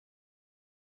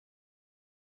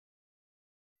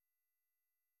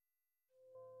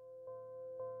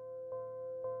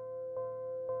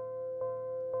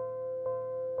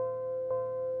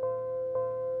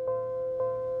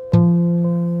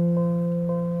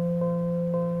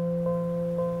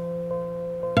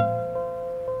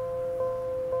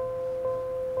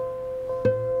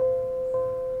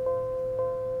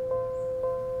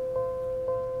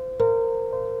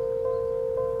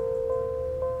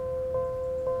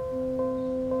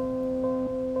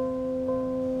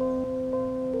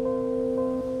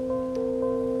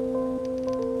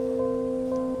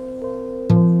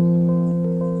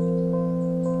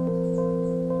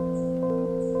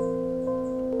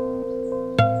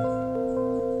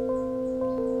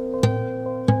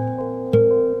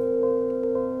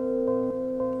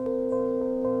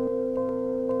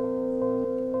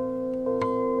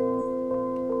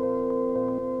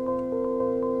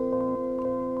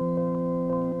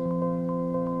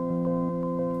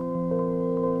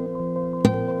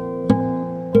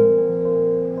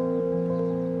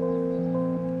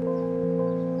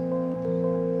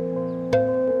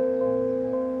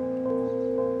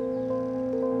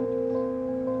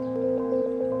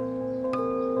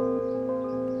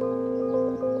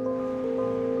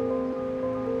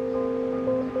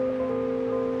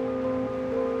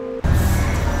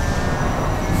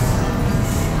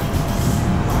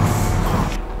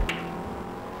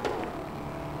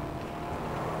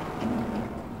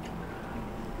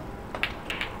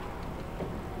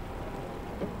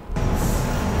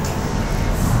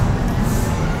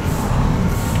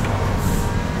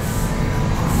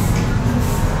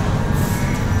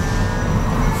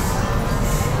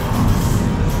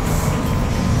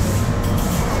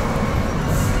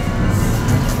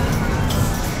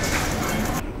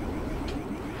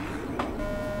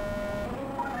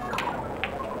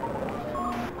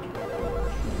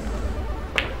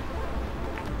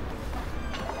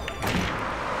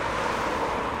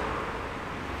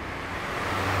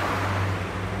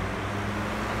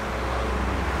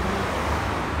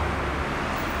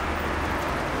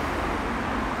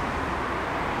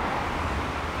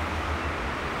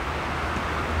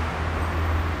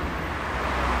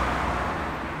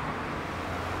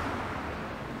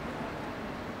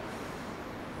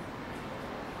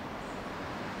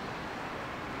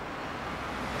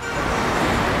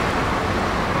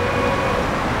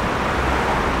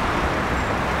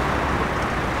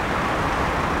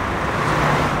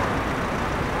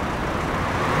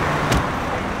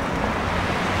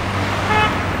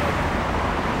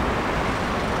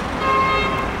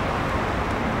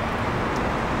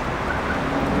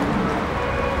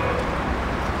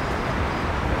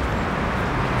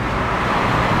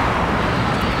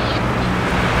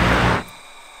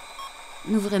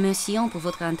Nous vous remercions pour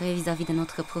votre entrée vis-à-vis de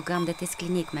notre programme de test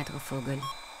clinique, Maître Vogel.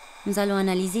 Nous allons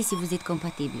analyser si vous êtes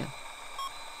compatible.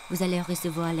 Vous allez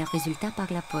recevoir les résultats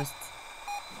par la poste.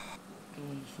 Ok,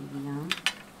 c'est bien.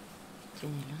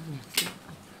 Tenez-le, merci.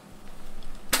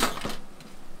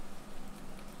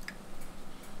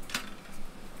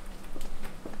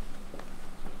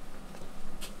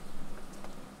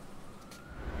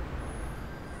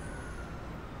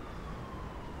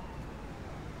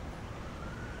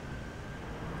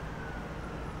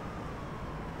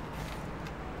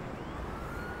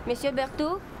 Monsieur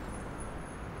Berthaud?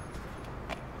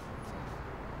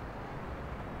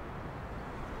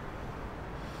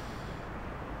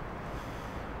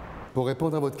 Pour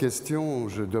répondre à votre question,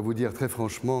 je dois vous dire très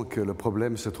franchement que le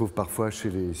problème se trouve parfois chez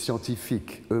les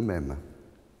scientifiques eux-mêmes.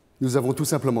 Nous avons tout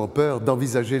simplement peur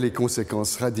d'envisager les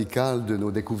conséquences radicales de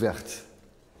nos découvertes.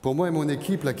 Pour moi et mon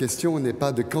équipe, la question n'est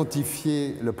pas de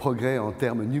quantifier le progrès en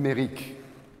termes numériques.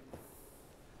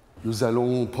 Nous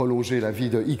allons prolonger la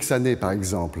vie de X années, par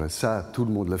exemple. Ça, tout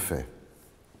le monde le fait.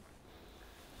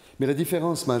 Mais la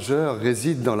différence majeure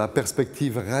réside dans la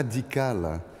perspective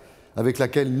radicale avec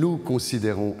laquelle nous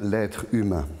considérons l'être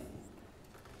humain.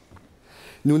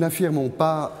 Nous n'affirmons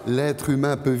pas « l'être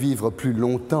humain peut vivre plus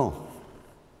longtemps »,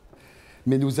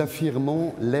 mais nous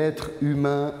affirmons « l'être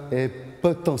humain est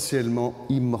potentiellement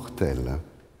immortel »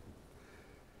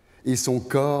 et son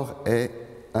corps est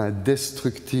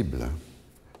indestructible.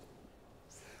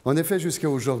 En effet, jusqu'à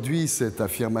aujourd'hui, cette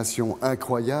affirmation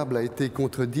incroyable a été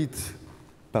contredite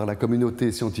par la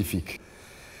communauté scientifique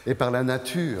et par la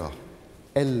nature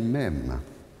elle-même.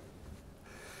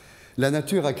 La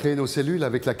nature a créé nos cellules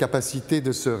avec la capacité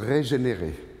de se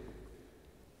régénérer.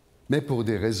 Mais pour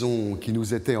des raisons qui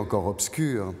nous étaient encore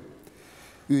obscures,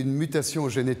 une mutation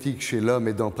génétique chez l'homme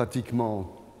et dans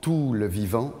pratiquement tout le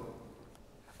vivant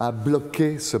a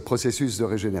bloqué ce processus de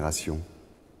régénération.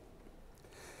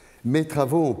 Mes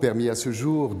travaux ont permis à ce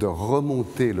jour de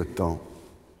remonter le temps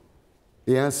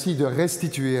et ainsi de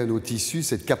restituer à nos tissus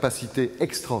cette capacité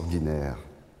extraordinaire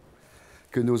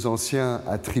que nos anciens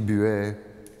attribuaient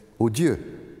aux dieux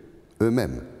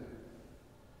eux-mêmes.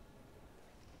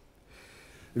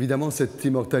 Évidemment, cette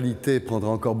immortalité prendra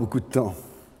encore beaucoup de temps.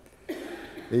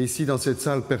 Et ici, dans cette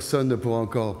salle, personne ne pourra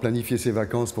encore planifier ses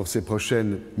vacances pour ces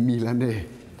prochaines 1000 années.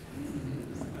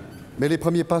 Mais les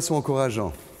premiers pas sont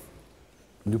encourageants.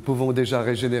 Nous pouvons déjà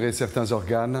régénérer certains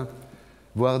organes,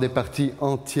 voire des parties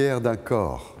entières d'un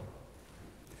corps.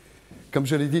 Comme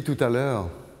je l'ai dit tout à l'heure,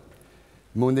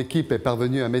 mon équipe est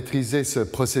parvenue à maîtriser ce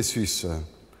processus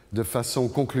de façon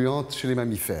concluante chez les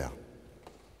mammifères.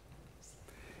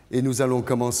 Et nous allons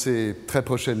commencer très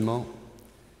prochainement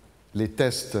les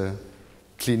tests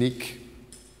cliniques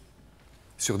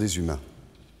sur des humains.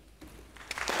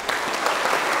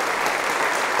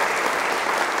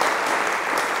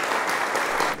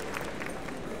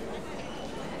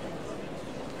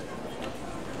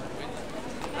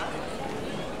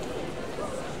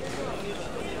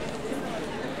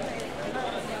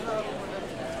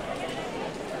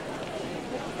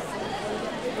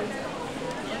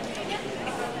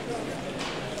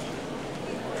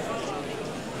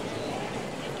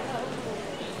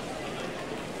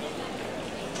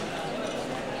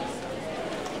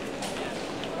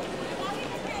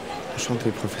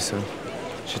 Enchanté, professeur.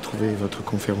 J'ai trouvé votre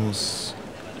conférence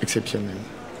exceptionnelle.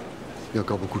 Il y a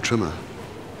encore beaucoup de chemin.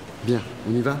 Bien,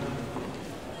 on y va?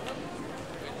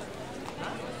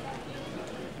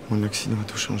 Mon accident a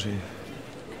tout changé.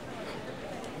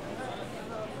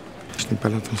 Je n'ai pas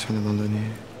l'intention d'abandonner.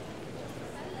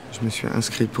 Je me suis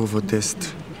inscrit pour vos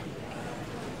tests.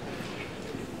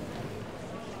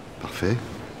 Parfait.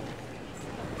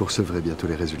 Vous recevrez bientôt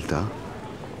les résultats.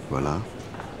 Voilà.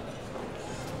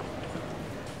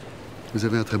 Vous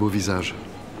avez un très beau visage.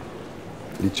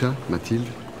 Licha, Mathilde.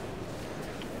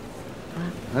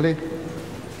 Allez.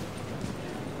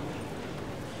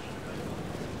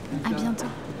 À bientôt.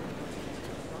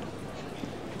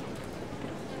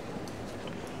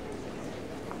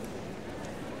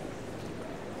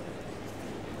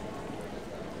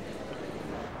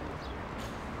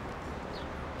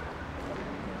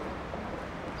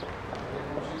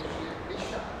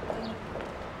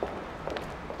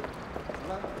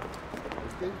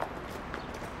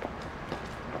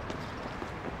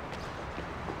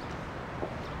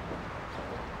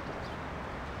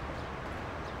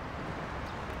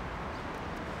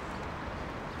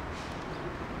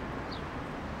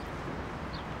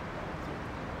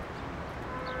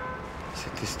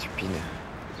 C'était stupide.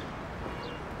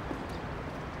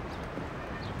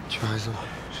 Tu as raison,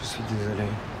 je suis désolé.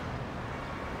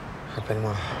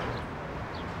 Rappelle-moi.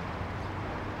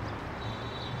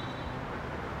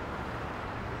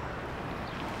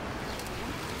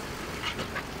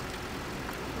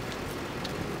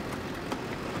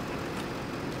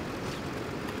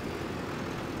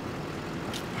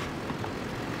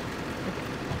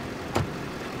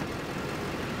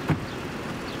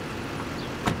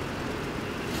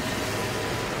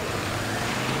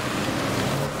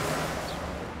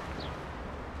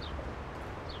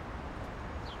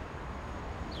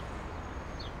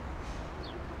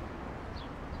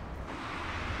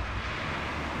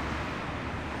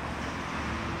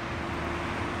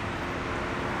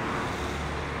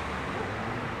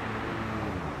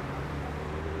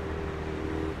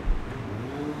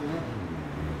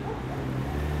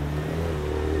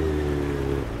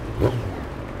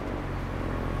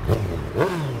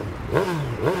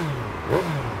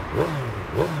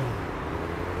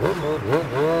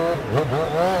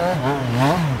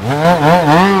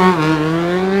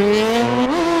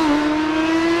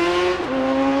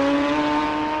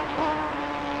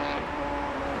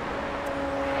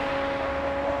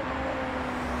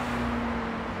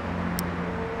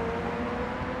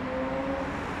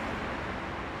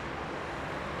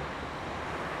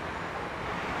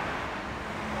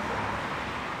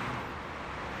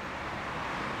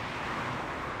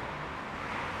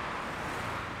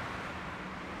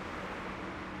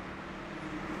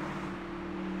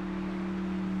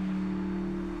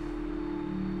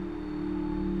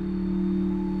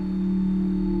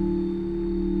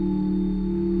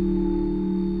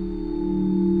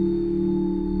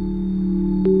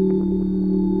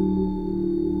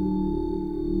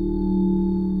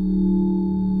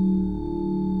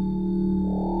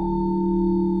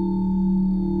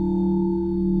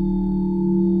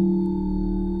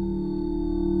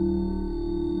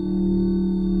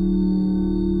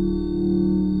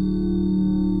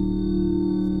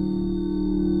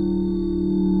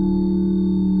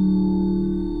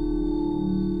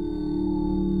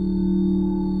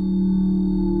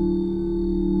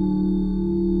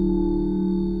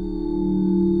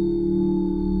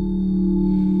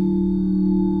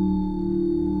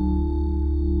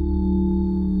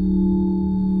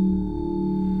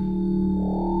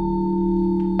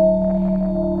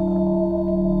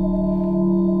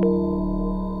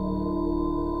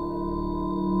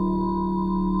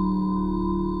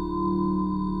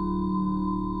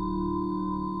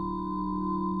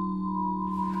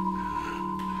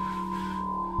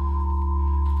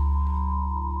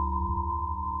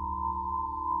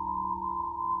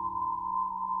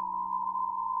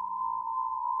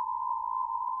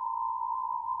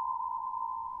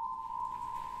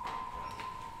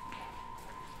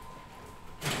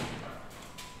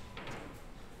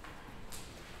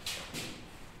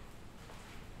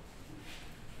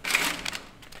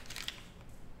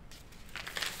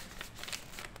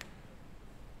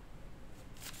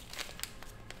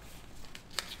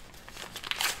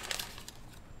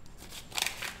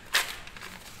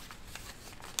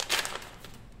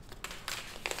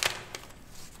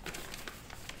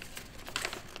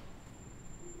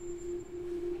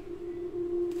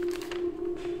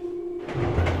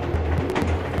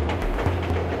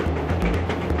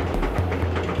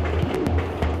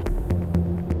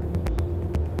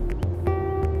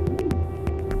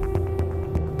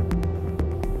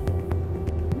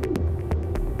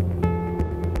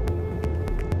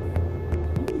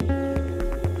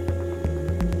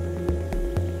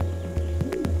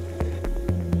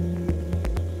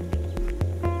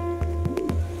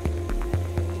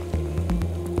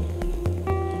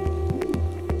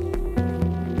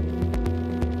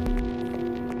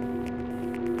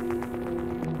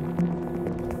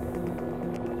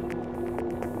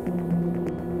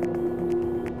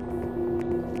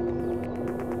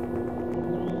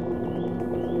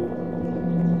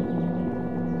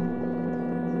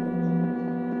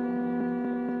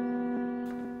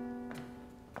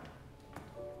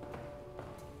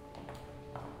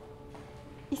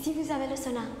 Ici, vous avez le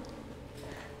sauna.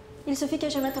 Il suffit que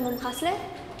je mette mon bracelet.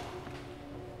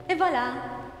 Et voilà.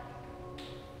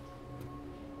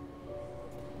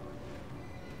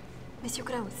 Monsieur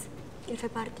Kraus, il fait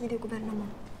partie du gouvernement.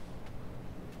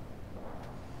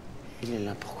 Il est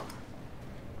là pourquoi?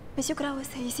 Monsieur Kraus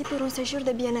est ici pour un séjour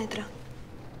de bien-être.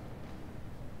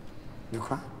 De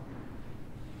quoi?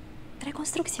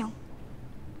 Reconstruction.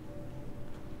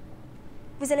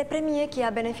 Vous êtes le premier qui a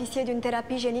bénéficié d'une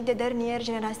thérapie génique de dernière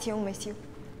génération, monsieur.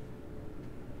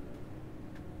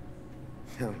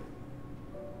 Non.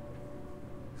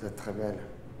 Vous êtes très belle.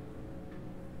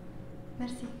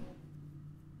 Merci.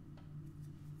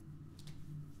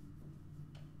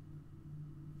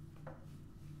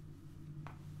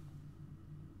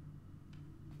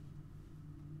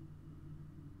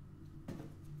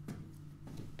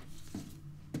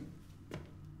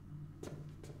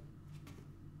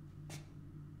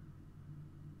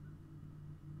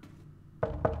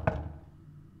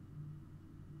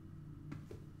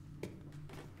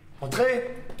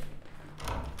 Entrez!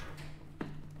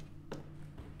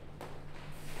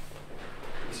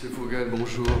 Monsieur Vogel,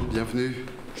 bonjour, bienvenue.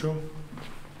 Bonjour.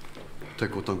 Très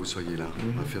content que vous soyez là.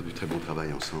 On va faire du très bon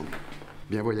travail ensemble.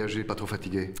 Bien voyagé, pas trop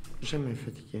fatigué. Jamais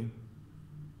fatigué.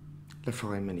 La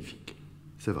forêt est magnifique.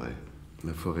 C'est vrai,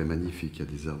 la forêt est magnifique, il y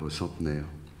a des arbres centenaires.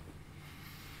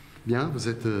 Bien, vous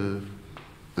êtes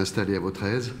installé à votre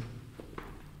aise?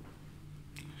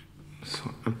 Je me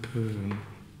sens un peu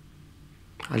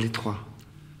à l'étroit.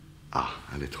 Ah,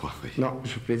 à l'étroit, oui. Non,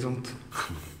 je plaisante.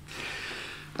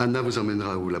 Anna vous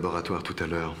emmènera au laboratoire tout à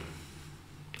l'heure.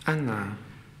 Anna.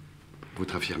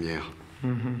 Votre infirmière.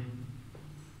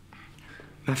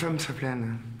 Ma femme s'appelait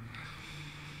Anna.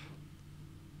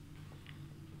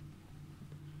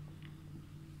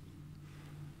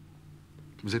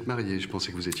 Vous êtes marié, je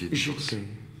pensais que vous étiez divorcé.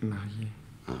 J'étais marié.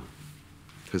 Ah,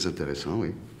 très intéressant,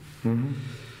 oui.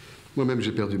 Moi-même,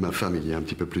 j'ai perdu ma femme il y a un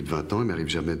petit peu plus de 20 ans. Il m'arrive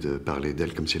jamais de parler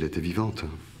d'elle comme si elle était vivante.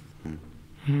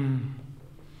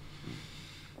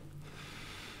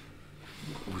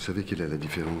 Vous savez quelle est la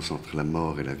différence entre la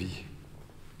mort et la vie?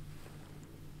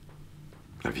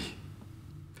 La vie.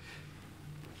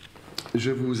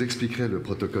 Je vous expliquerai le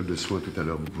protocole de soins tout à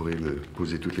l'heure. Vous pourrez me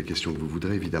poser toutes les questions que vous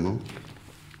voudrez, évidemment.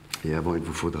 Et avant, il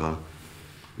vous faudra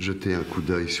jeter un coup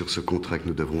d'œil sur ce contrat que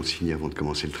nous devrons signer avant de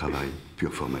commencer le travail.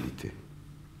 Pure formalité.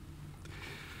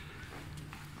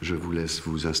 Je vous laisse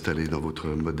vous installer dans votre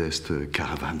modeste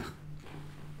caravane.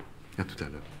 À tout à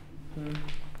l'heure.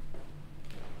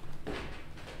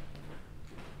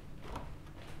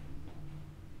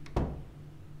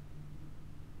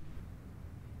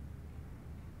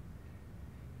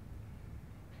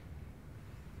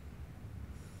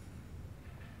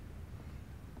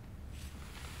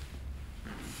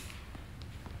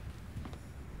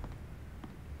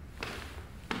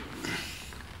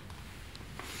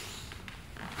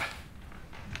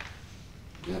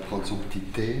 Viens prendre son petit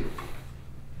thé.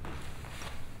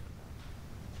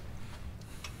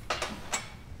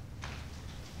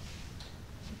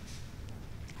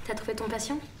 T'as trouvé ton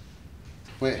patient?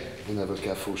 Ouais, un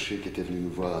avocat fauché qui était venu nous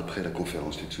voir après la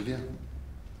conférence, tu te souviens?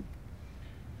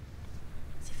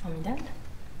 C'est formidable.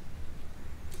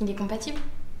 Il est compatible?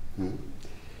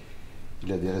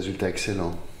 Il a des résultats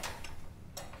excellents.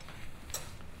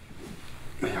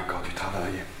 Mais il y a encore du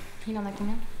travail. Il en a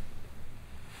combien?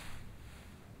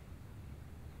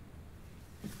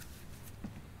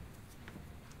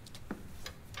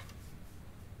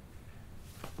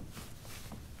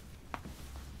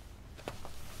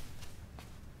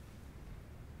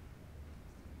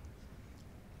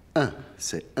 Un,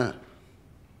 c'est un.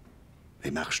 Et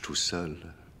marche tout seul.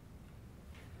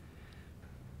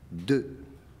 2.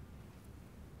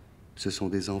 Ce sont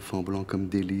des enfants blancs comme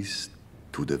des lys,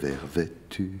 tout de vert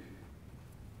vêtus.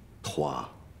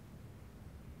 3.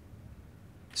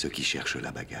 Ceux qui cherchent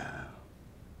la bagarre.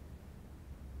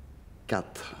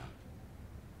 4.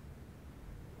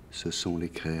 Ce sont les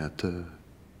créateurs.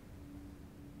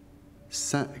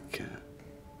 5.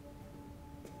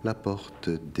 La porte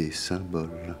des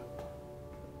symboles.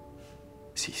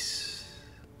 6.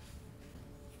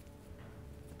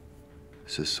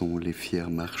 Ce sont les fiers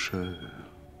marcheurs.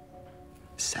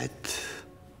 7.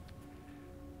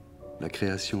 La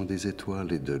création des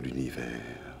étoiles et de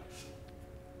l'univers.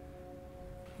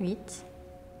 8.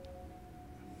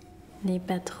 Les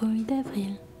patrouilles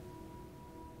d'avril.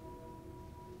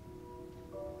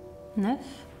 9.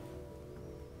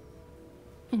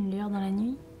 Une lueur dans la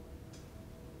nuit.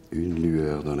 Une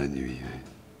lueur dans la nuit.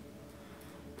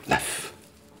 9.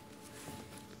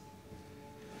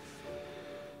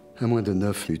 À moins de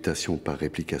 9 mutations par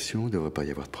réplication, il ne devrait pas y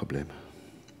avoir de problème.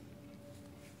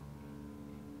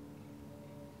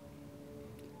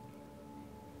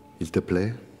 s'il te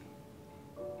plaît.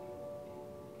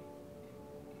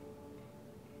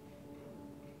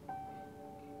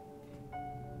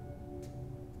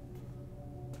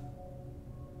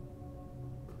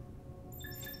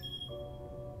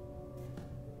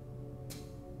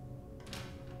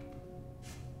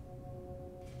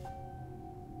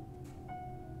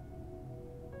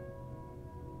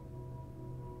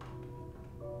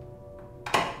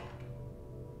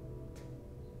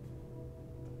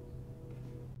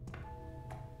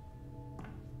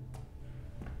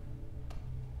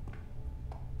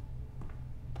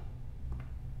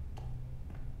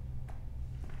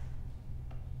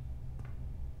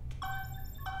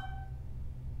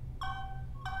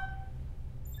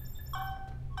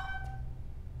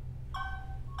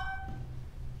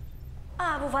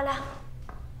 Ah, vous voilà.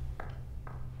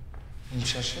 Vous me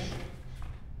cherchez?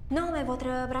 Non, mais votre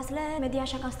bracelet me dit à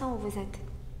chaque instant où vous êtes.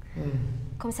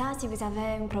 Comme ça, si vous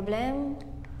avez un problème,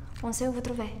 on sait où vous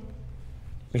trouver.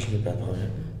 Mais je n'ai pas de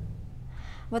problème.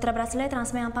 Votre bracelet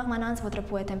transmet en permanence votre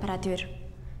pouls et température.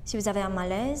 Si vous avez un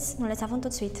malaise, nous le savons tout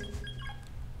de suite.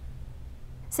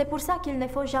 C'est pour ça qu'il ne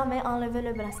faut jamais enlever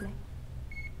le bracelet.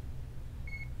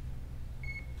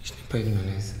 Je n'ai pas eu de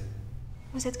malaise.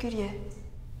 Vous êtes curieux.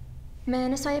 Mais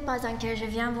ne soyez pas inquiet, je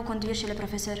viens vous conduire chez le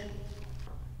professeur.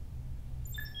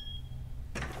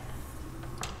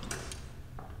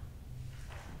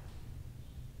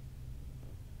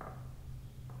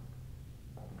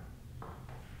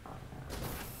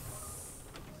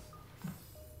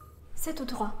 C'est tout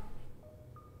droit.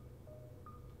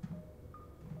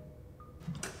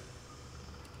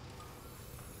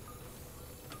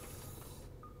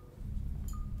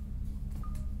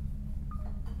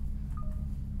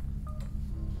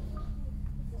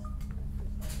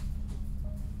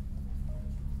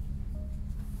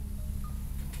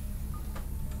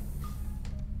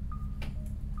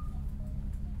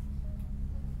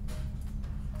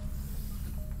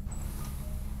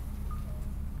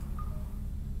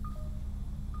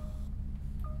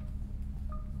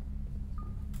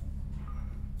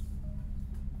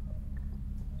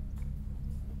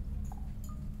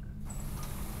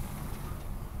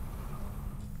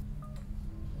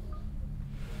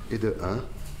 Et de 1.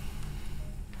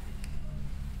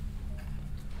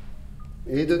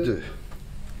 Et de 2.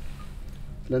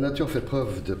 La nature fait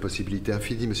preuve de possibilités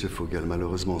infinies, Monsieur Vogel.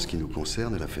 Malheureusement, en ce qui nous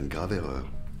concerne, elle a fait une grave erreur.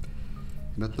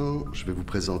 Maintenant, je vais vous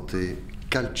présenter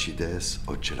Calcides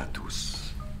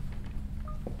Ocellatus.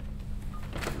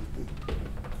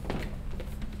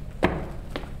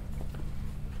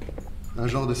 Un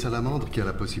genre de salamandre qui a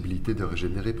la possibilité de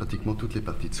régénérer pratiquement toutes les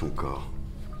parties de son corps.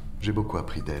 J'ai beaucoup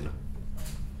appris d'elle.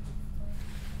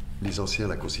 Les anciens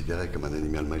la considéraient comme un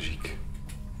animal magique.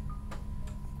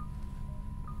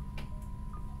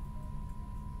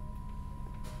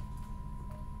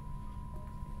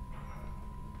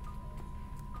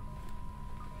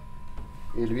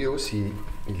 Et lui aussi,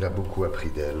 il a beaucoup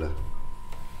appris d'elle.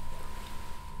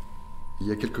 Il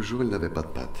y a quelques jours, il n'avait pas de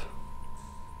pattes.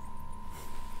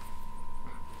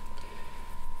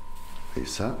 Et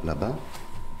ça, là-bas,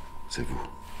 c'est vous.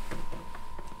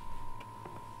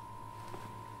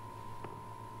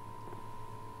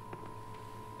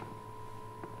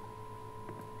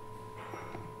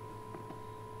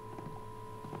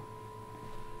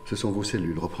 Ce sont vos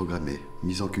cellules reprogrammées,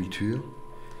 mises en culture,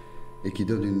 et qui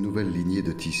donnent une nouvelle lignée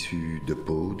de tissus, de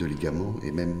peau, de ligaments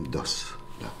et même d'os,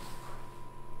 là.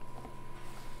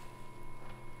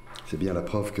 C'est bien la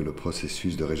preuve que le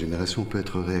processus de régénération peut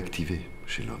être réactivé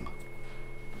chez l'homme.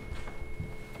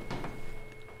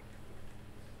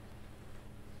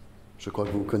 Je crois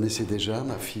que vous connaissez déjà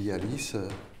ma fille Alice.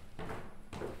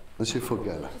 Monsieur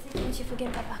Vogel. Je sais que Monsieur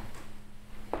Vogel, papa.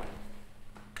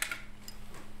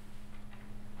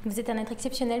 Vous êtes un être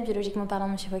exceptionnel, biologiquement parlant,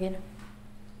 Monsieur Vogel.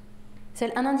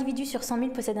 Seul un individu sur 100 000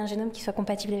 possède un génome qui soit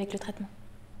compatible avec le traitement.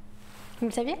 Vous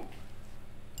le saviez?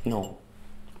 Non.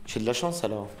 J'ai de la chance,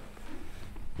 alors.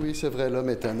 Oui, c'est vrai,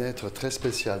 l'homme est un être très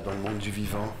spécial dans le monde du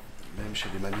vivant, même chez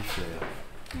les mammifères.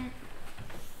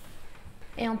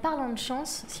 Et en parlant de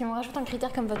chance, si on rajoute un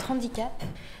critère comme votre handicap,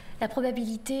 la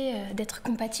probabilité d'être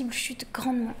compatible chute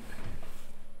grandement.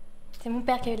 C'est mon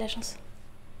père qui a eu de la chance.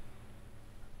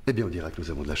 Eh bien, on dira que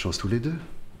nous avons de la chance tous les deux.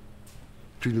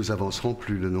 Plus nous avancerons,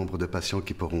 plus le nombre de patients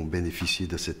qui pourront bénéficier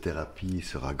de cette thérapie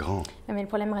sera grand. Mais le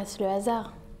problème reste le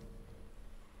hasard.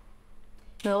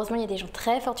 Mais heureusement, il y a des gens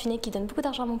très fortunés qui donnent beaucoup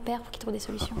d'argent à mon père pour qu'il trouve des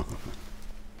solutions.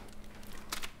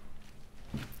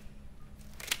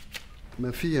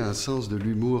 Ma fille a un sens de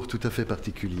l'humour tout à fait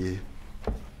particulier.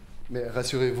 Mais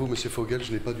rassurez-vous, Monsieur Vogel,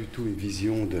 je n'ai pas du tout une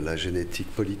vision de la génétique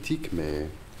politique, mais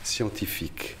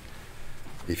scientifique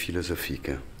et philosophique.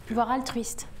 Voire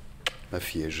altruiste. Ma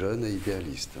fille est jeune et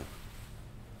idéaliste.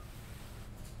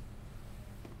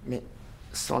 Mais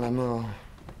sans la mort,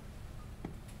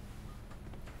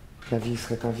 la vie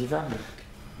serait invivable.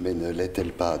 Mais ne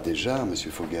l'est-elle pas déjà, monsieur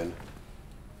Vogel?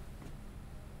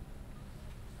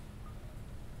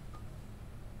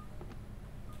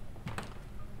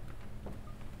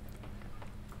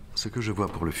 Ce que je vois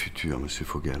pour le futur, monsieur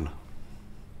Vogel,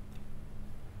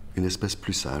 une espèce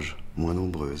plus sage, moins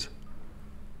nombreuse,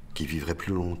 qui vivrait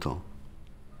plus longtemps,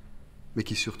 mais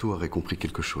qui surtout aurait compris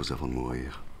quelque chose avant de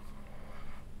mourir.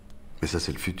 Mais ça,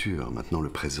 c'est le futur. Maintenant, le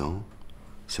présent,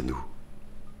 c'est nous.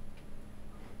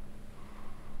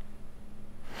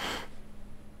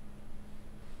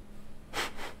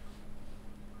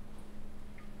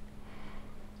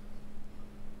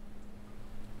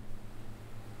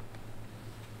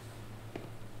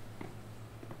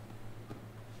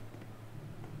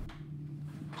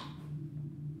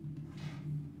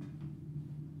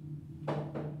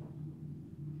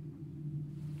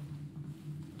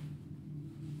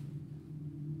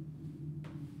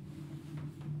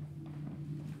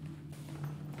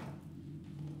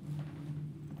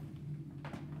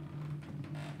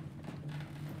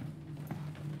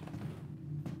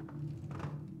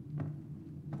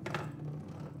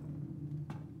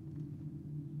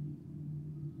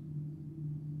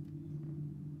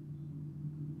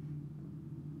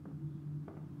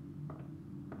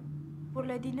 Pour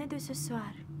le dîner de ce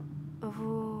soir,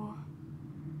 vous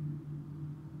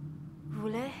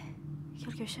voulez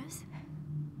quelque chose?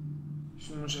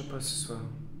 Je ne mangerai pas ce soir.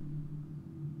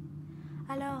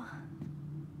 Alors,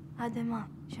 à demain,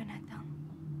 Jonathan.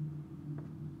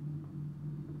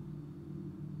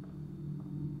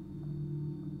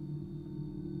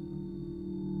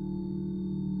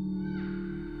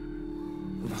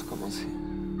 On va recommencer.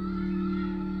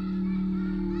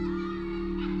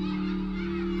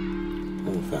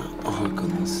 On va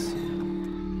recommencer.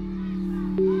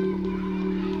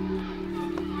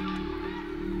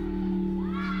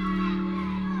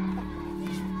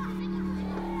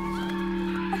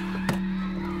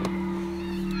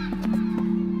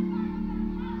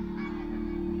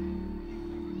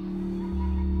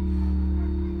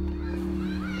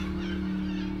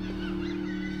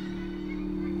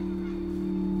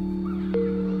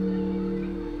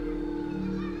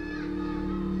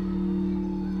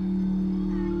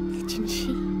 Une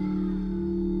fille.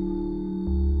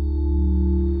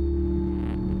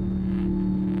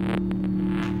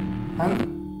 Anna?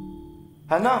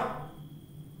 Anna?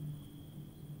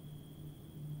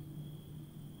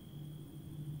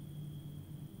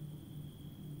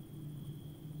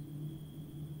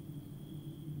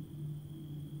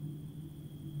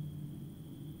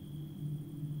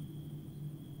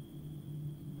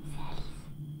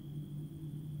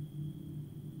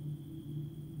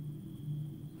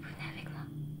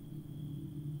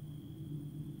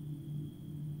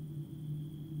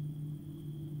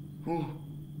 Où?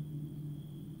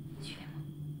 Suivez-moi.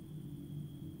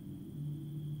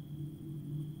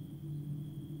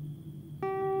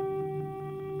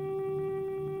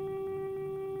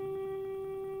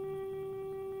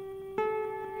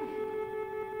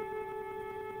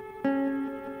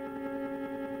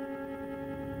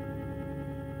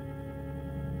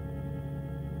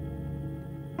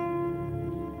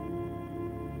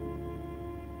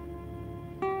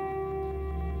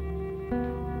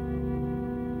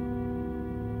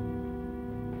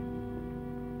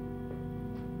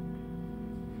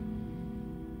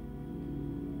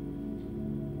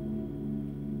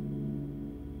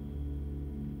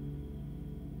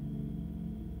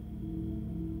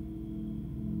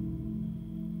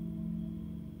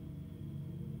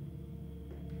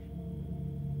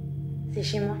 C'est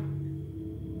chez moi.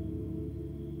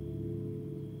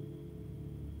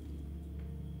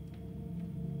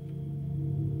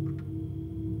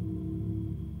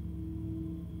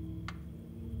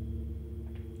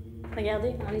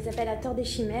 Regardez, on les appelle à tort des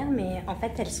chimères, mais en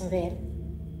fait, elles sont réelles.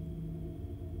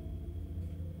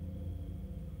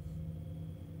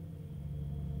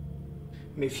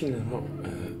 Mais finalement,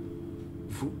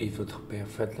 vous et votre père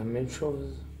faites la même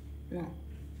chose. Non.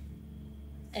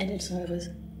 Elles sont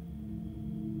heureuses.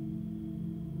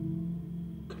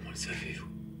 Comment le savez-vous?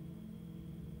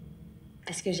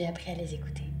 Parce que j'ai appris à les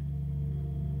écouter.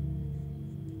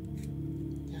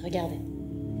 Regardez.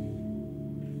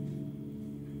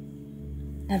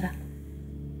 Là-bas.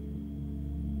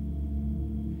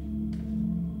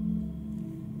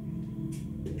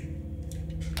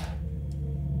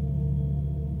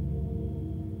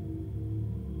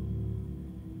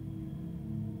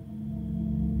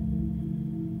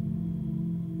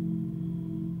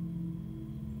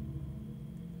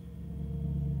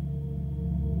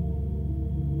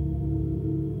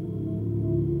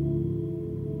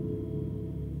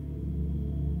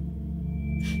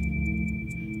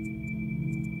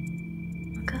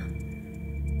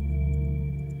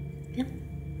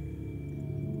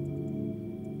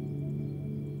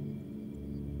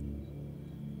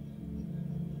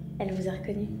 vous a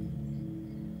reconnu.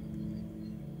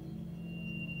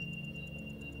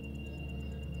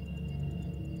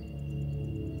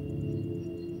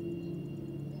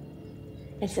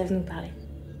 Elles savent nous parler.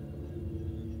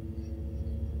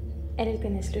 Elles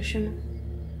connaissent le chemin.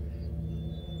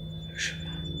 Le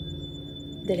chemin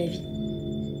de la vie.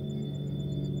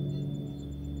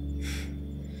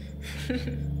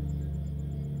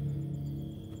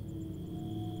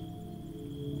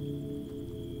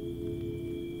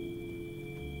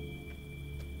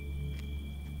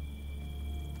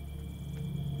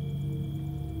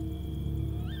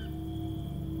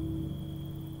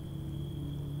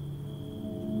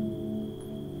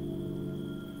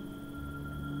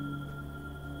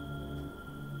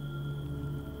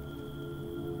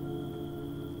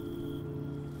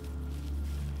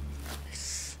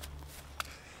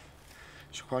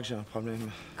 Je crois que j'ai un problème.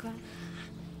 Quoi?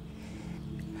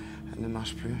 Elle ne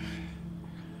marche plus.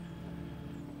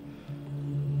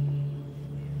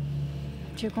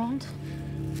 Tu veux qu'on rentre?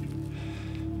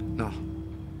 Non.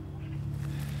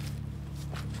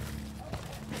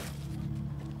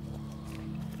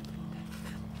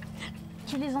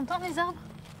 Tu les entends, les arbres?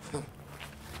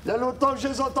 Il y a longtemps que je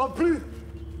les entends plus.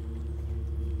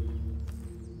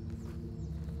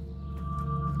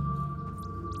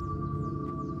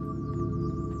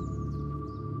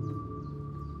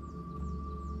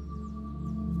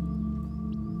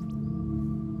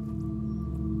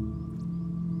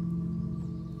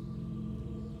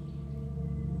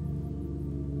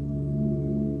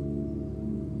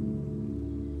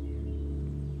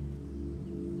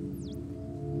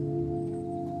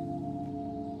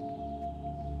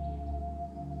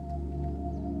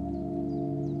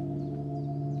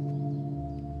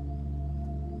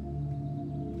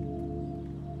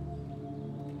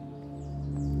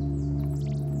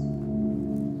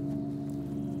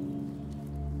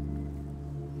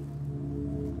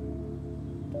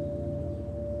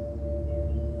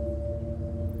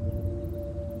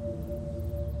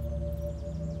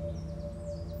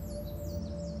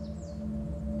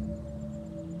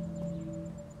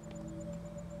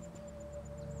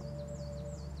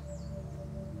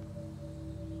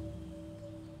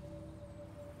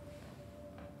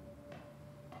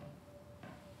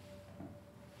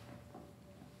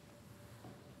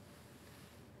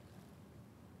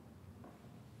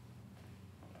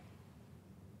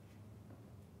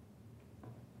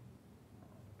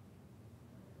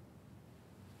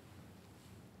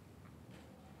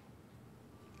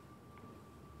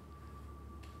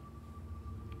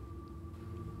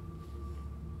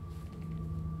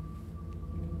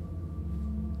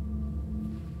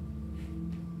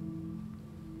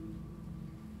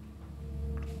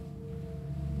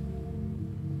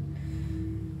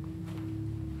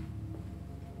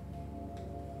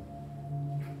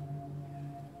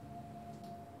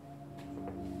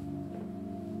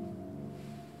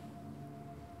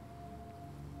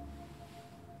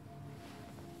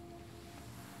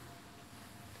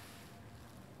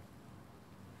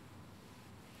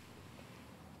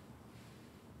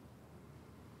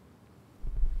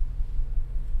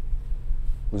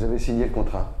 Vous avez signé le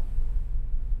contrat.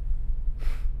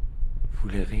 Vous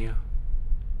voulez rire?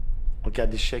 En cas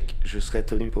d'échec, je serai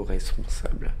tenu pour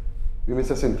responsable. Oui, mais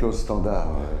ça, c'est une clause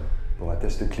standard pour un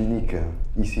test clinique.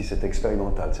 Ici, c'est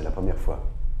expérimental, c'est la première fois.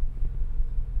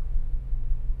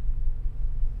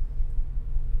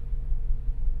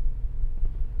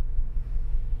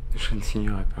 Je ne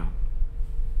signerai pas.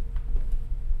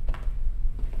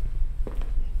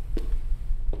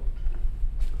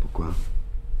 Pourquoi?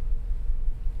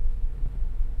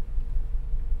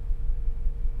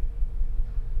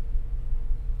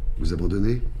 Vous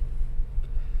abandonnez?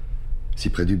 Si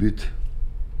près du but?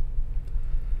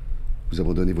 Vous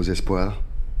abandonnez vos espoirs?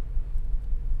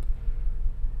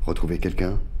 Retrouvez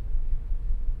quelqu'un?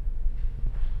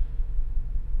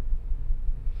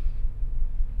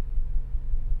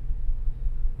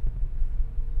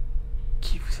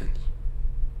 Qui vous a dit?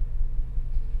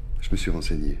 Je me suis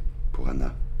renseigné pour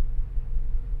Anna.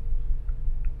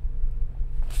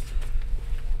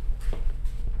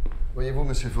 Voyez-vous,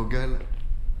 monsieur Vogel,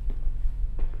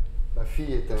 ma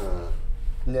fille est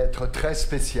un être très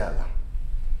spécial.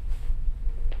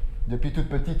 Depuis toute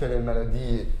petite, elle a une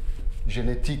maladie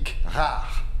génétique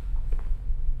rare.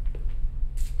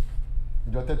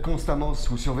 Elle doit être constamment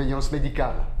sous surveillance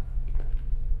médicale.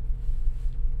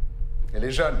 Elle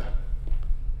est jeune.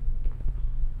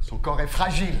 Son corps est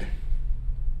fragile.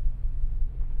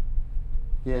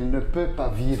 Et elle ne peut pas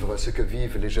vivre ce que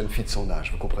vivent les jeunes filles de son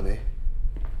âge, vous comprenez?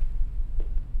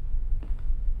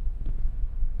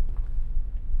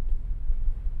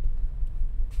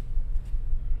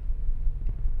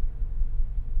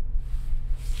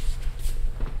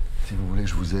 Si vous voulez que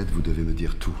je vous aide, vous devez me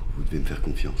dire tout. Vous devez me faire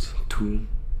confiance. Tout.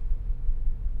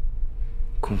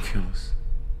 Confiance.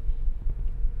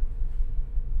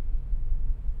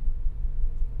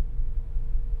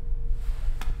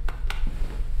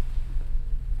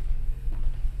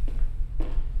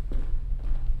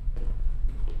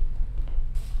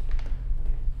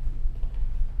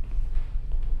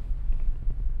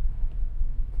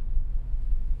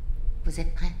 Vous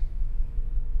êtes prêts?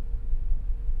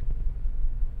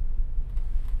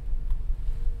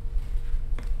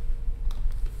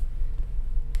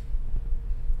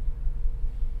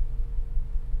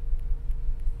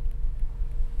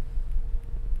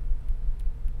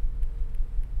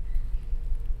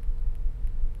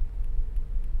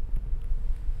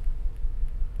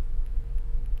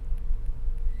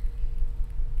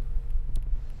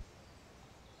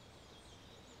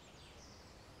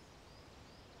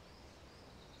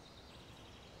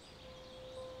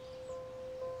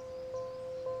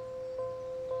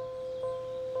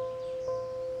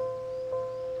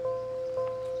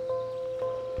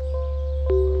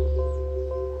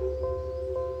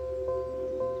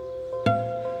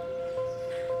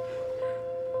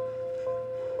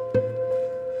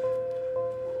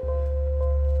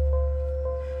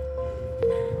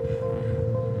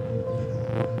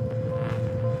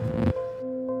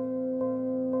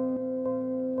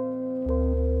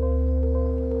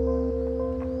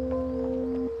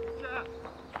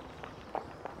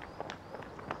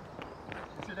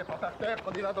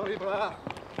 Prenez-la dans les bras.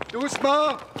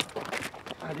 Doucement.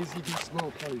 Allez-y doucement,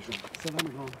 on prend les jambes. Ça va, mes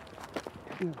grands.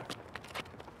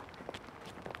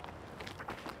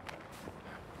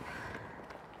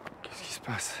 Qu'est-ce qui se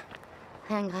passe?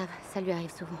 Rien de grave, ça lui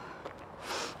arrive souvent.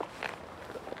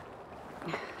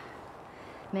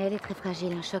 Mais elle est très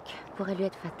fragile, un choc pourrait lui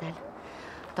être fatal.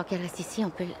 Tant qu'elle reste ici, on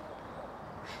peut...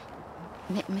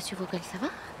 Mais, monsieur Vogel, ça va?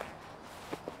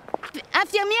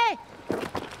 Infirmier!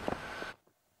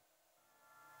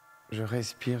 Je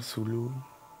respire sous l'eau.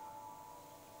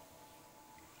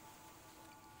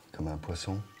 Comme un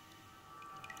poisson.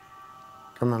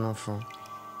 Comme un enfant.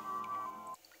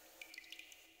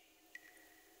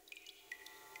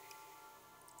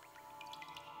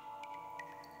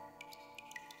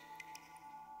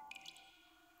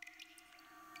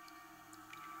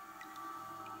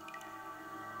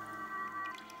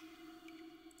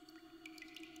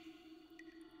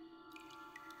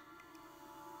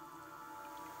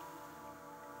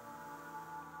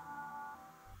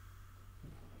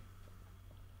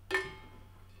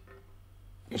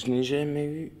 Je n'ai jamais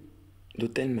eu de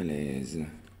tel malaise.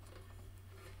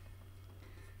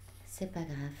 C'est pas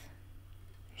grave.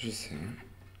 Je sais.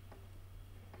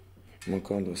 Mon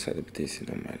corps doit s'adapter, c'est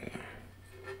normal.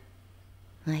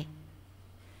 Oui,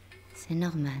 c'est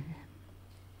normal.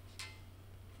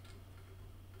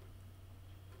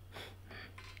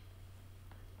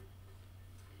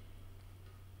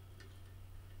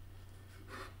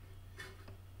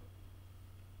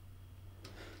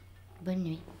 Bonne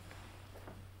nuit.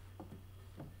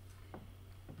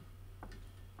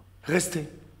 Restez.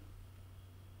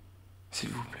 S'il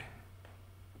vous plaît.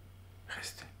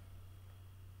 Restez.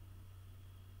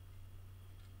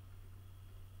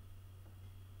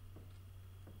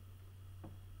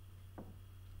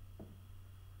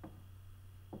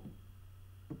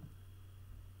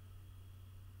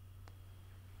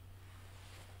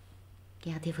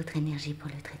 Gardez votre énergie pour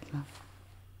le traitement.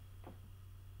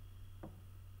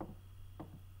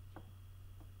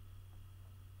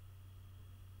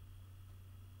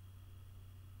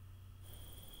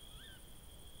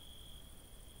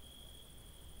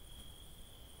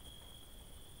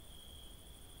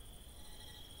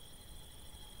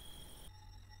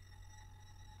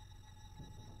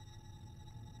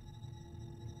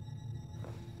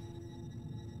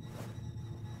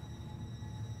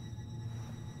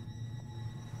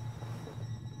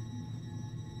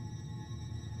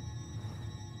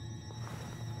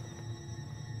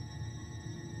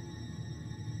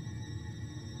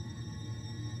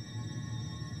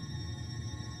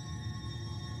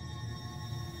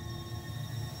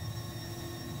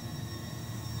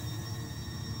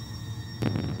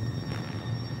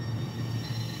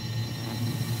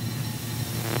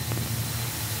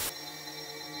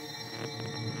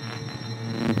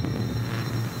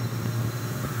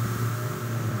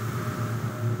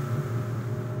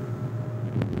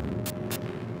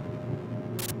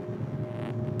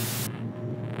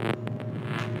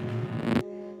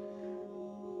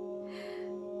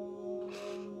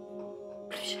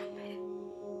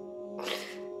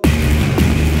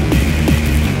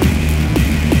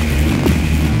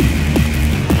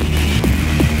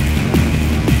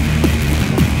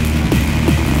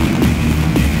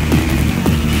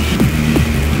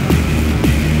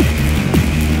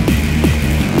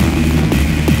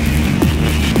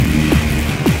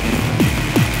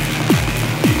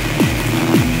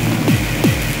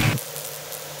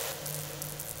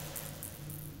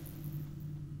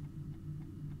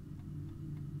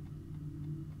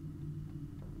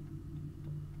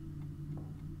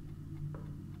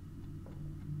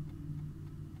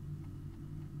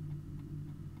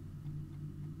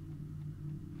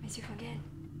 Monsieur Fogel.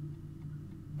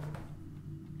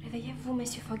 Réveillez-vous,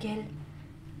 Monsieur Fogel.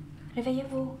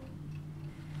 Réveillez-vous.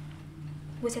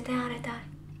 Vous êtes en retard.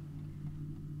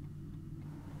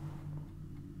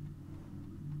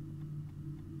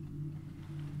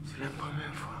 C'est la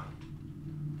première fois.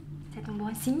 C'est un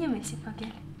bon signe, Monsieur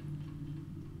Fogel.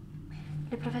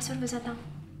 Le professeur vous attend.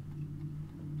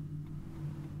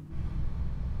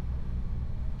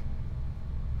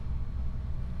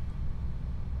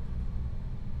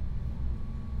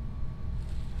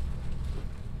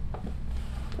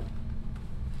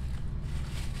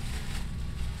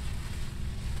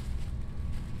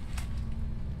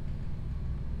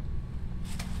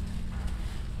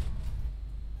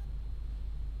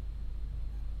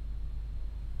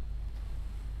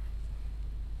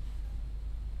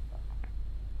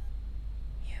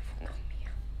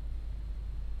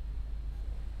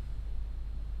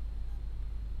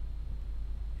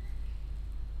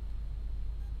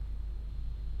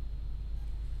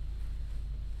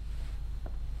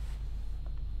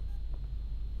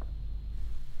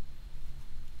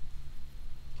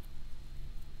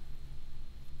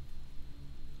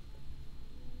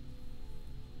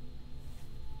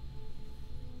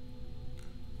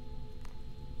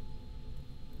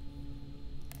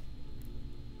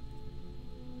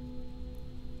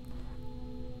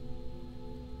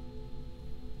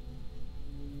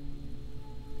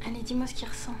 Allez, dis-moi ce qu'il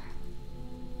ressent.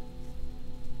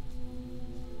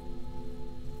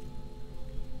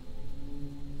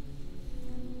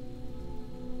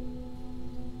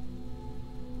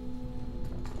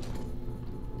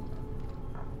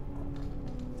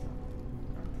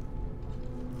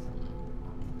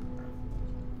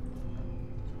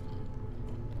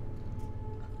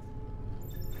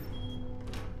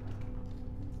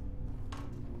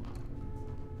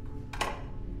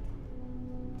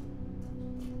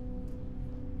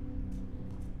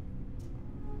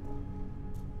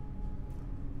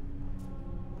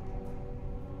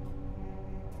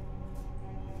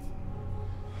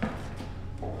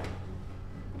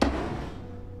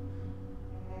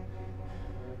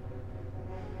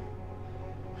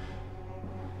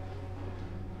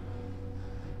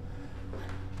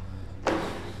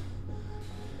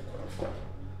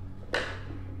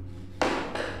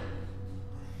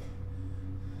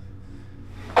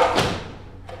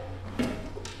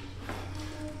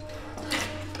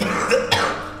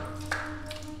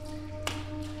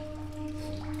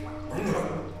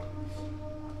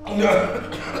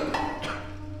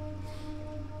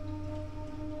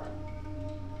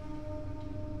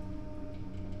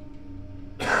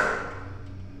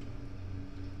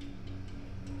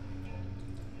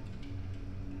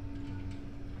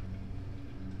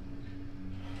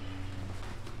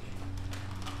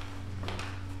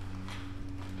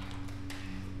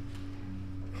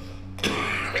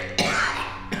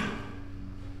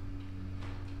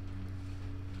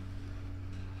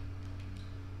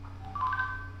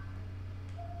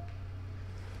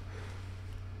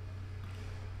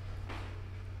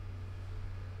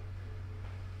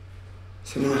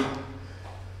 C'est moi.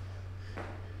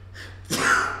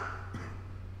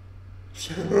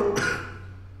 Viens.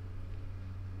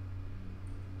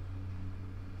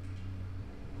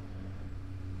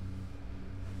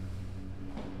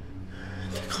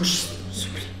 Décroche, s'il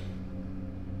te plaît.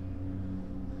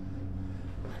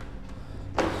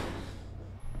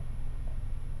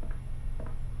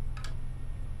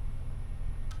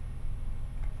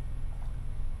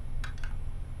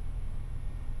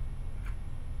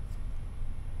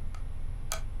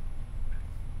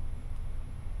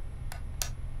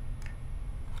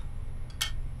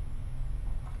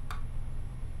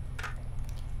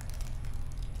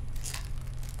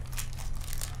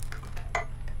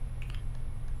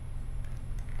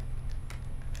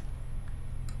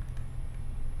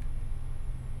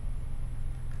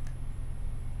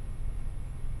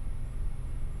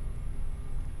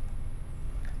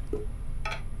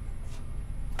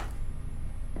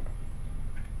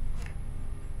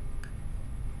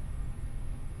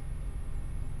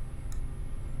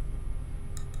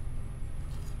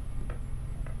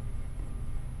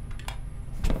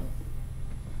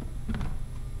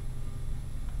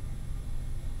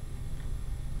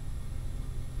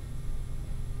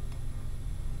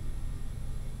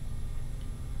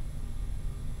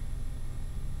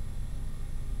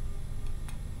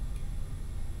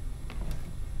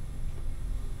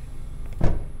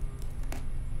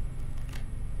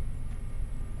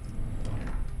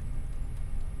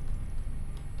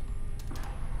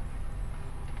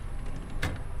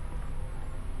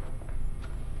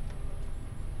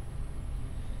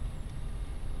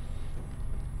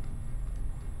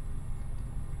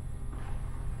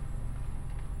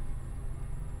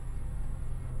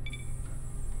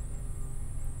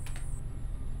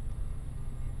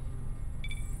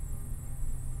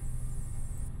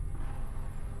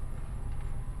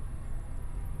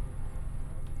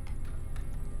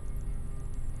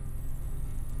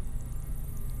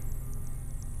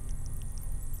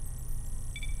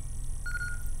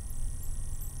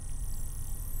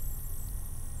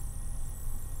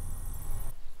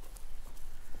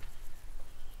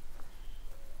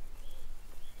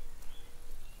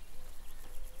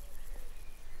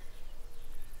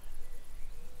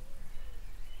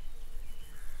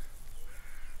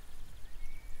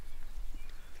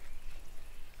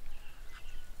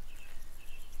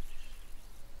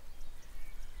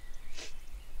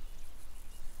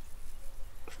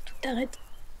 T'arrêtes.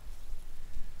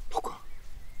 Pourquoi?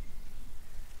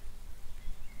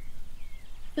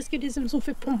 Parce que les hommes sont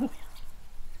faits pour mourir.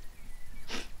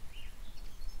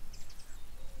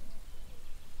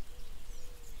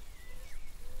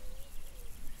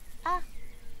 Ah,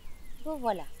 vous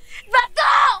voilà.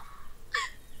 Va-t'en!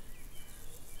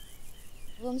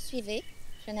 Vous me suivez,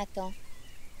 Jonathan?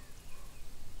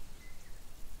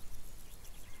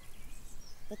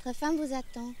 Votre femme vous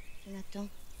attend, Jonathan.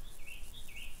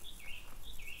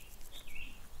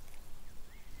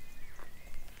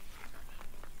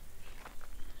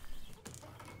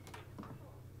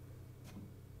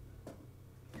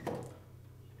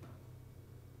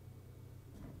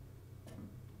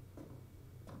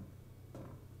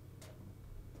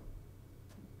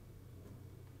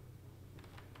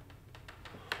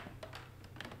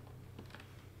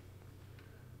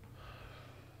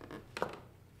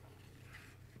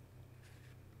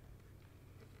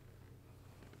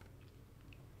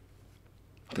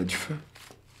 T'as du feu?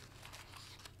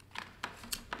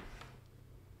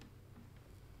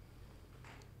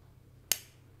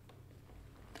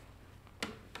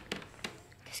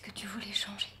 Qu'est-ce que tu voulais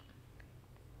changer?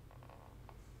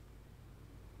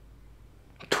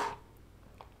 Tout.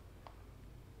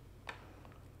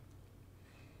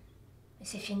 Et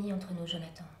c'est fini entre nous,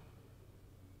 Jonathan.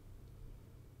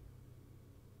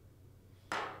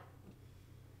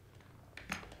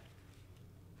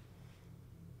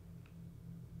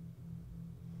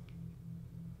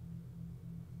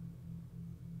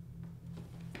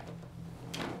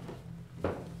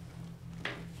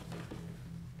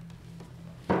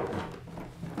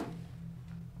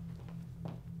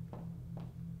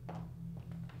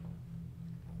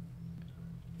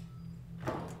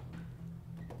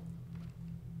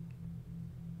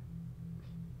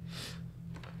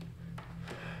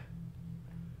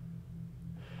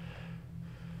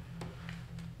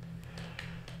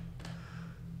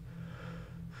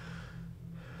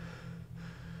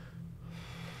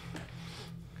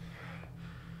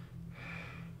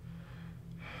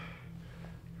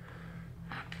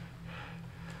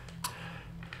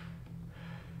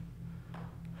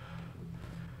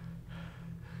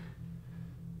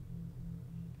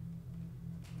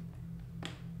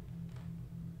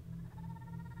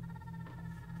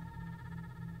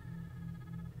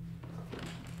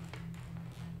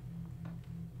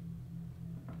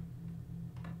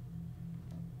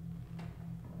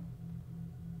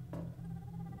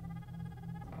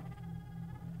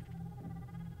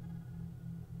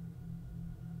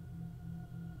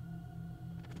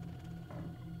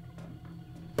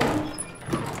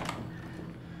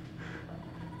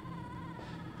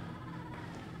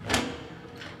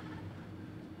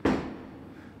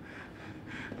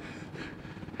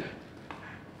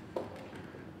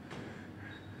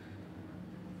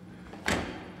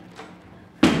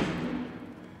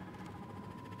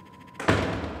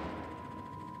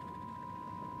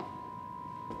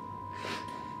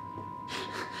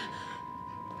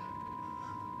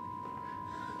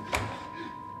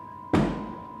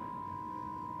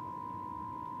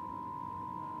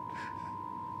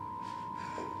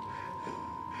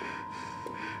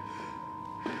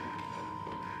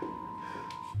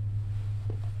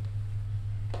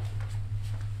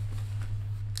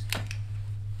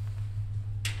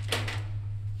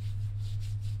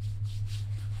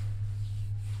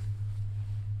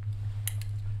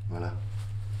 Voilà.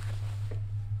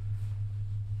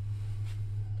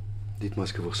 Dites-moi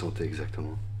ce que vous ressentez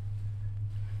exactement.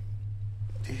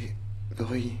 Des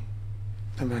bruits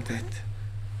dans ma tête,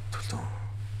 tout le temps.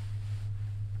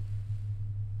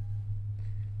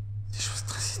 Des choses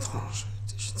très étranges,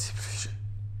 je ne sais plus,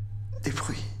 des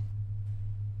bruits.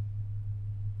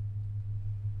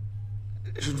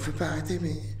 Je ne veux pas arrêter,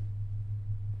 mais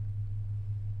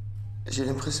j'ai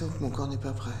l'impression que mon corps n'est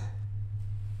pas prêt.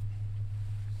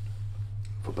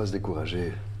 Faut pas se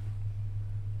décourager.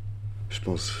 Je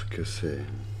pense que c'est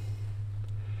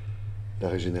la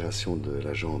régénération de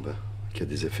la jambe qui a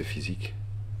des effets physiques,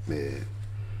 mais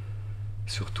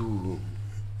surtout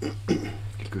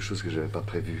quelque chose que j'avais pas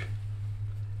prévu.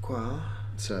 Quoi?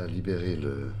 Ça a libéré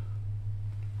le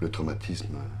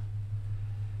traumatisme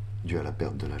dû à la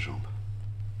perte de la jambe.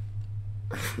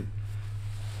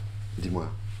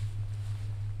 Dis-moi,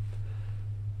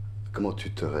 comment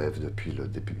tu te rêves depuis le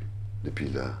début,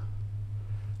 depuis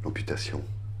l'amputation?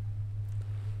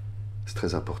 C'est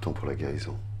très important pour la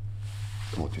guérison.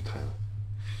 Comment tu te rêves?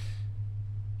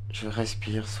 Je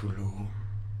respire sous l'eau.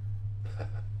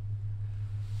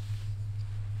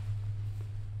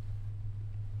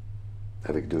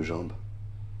 Avec deux jambes?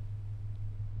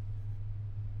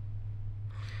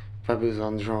 Pas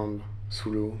besoin de jambes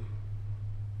sous l'eau.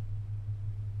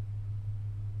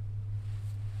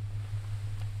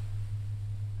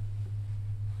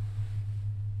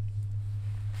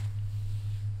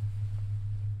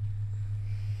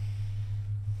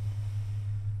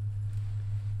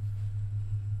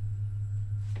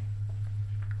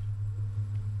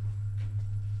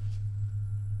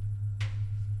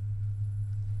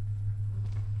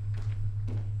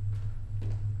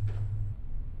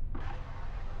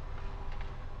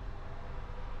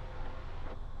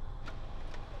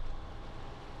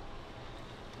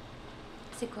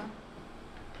 C'est quoi?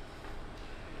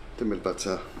 Te mêle pas de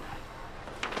ça.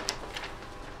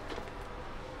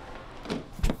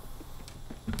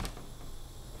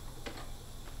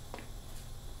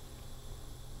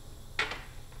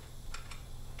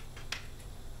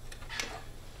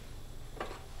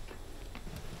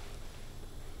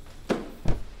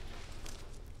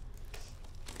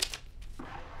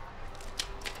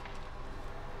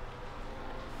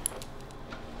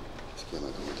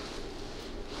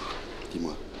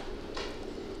 Dis-moi.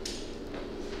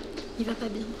 Il va pas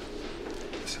bien.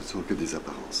 Ce ne sont que des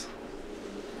apparences.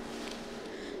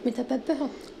 Mais t'as pas peur?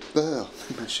 Peur,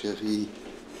 ma chérie.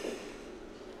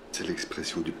 C'est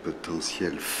l'expression du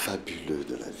potentiel fabuleux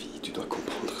de la vie. Tu dois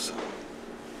comprendre ça.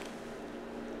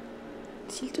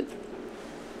 S'il te plaît.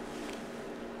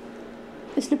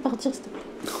 Laisse-le partir, s'il te plaît.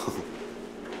 Non.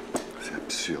 C'est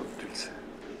absurde, tu le sais.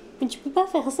 Mais tu peux pas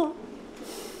faire ça.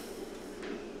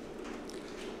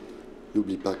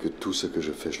 N'oublie pas que tout ce que je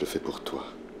le fais pour toi.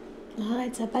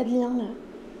 Arrête, ça n'a pas de lien, là.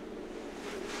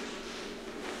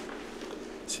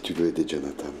 Si tu veux aider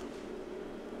Jonathan,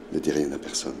 ne dis rien à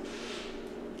personne.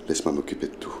 Laisse-moi m'occuper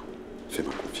de tout.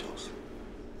 Fais-moi confiance.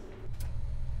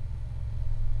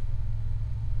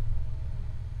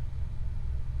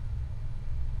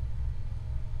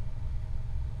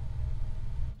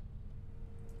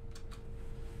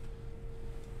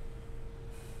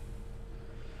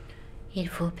 Il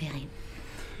faut opérer.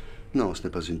 Non, ce n'est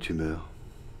pas une tumeur.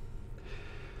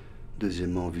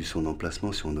 Deuxièmement, vu son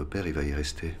emplacement, si on opère, il va y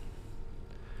rester.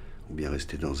 Ou bien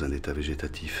rester dans un état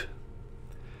végétatif.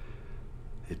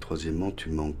 Et troisièmement, tu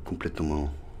manques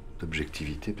complètement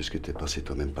d'objectivité puisque tu es passé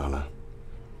toi-même par là.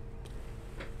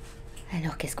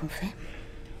 Alors, qu'est-ce qu'on fait?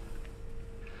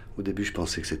 Au début, je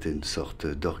pensais que c'était une sorte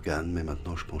d'organe, mais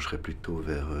maintenant, je pencherais plutôt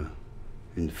vers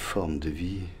une forme de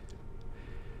vie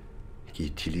qui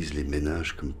utilise les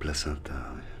méninges comme placenta.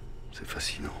 C'est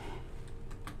fascinant.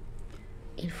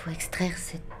 Il faut extraire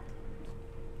cette...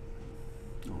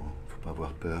 Non, faut pas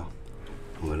avoir peur.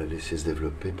 On va la laisser se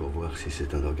développer pour voir si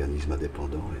c'est un organisme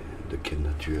indépendant et de quelle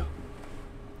nature.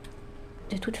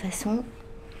 De toute façon,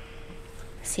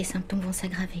 ces symptômes vont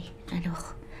s'aggraver.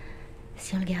 Alors,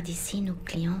 si on le garde ici, nos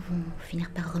clients vont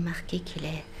finir par remarquer qu'il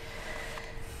est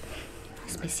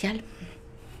spécial.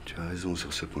 Tu as raison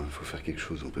sur ce point. Il faut faire quelque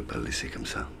chose. On peut pas le laisser comme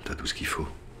ça. T'as tout ce qu'il faut.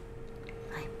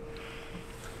 Ouais.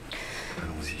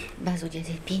 Allons-y.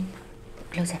 Benzodiazépine,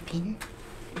 clozapine,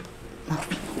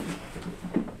 morphine.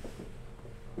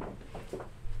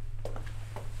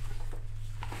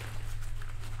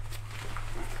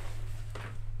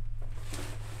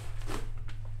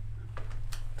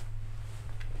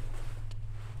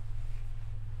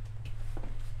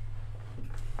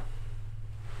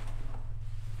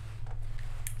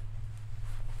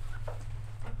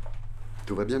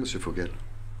 Tout va bien, monsieur Vogel?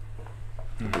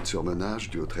 Un peu de surmenage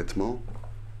dû au traitement.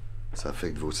 Ça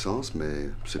affecte vos sens, mais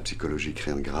c'est psychologique,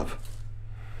 rien de grave.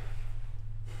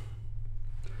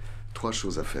 3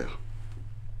 choses à faire.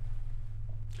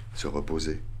 Se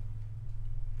reposer.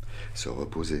 Se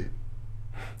reposer.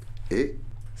 Et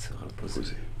Se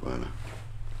reposer. Voilà.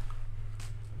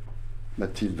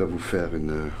 Mathilde va vous faire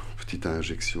une petite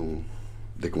injection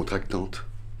décontractante.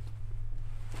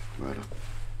 Voilà.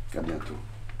 À bientôt.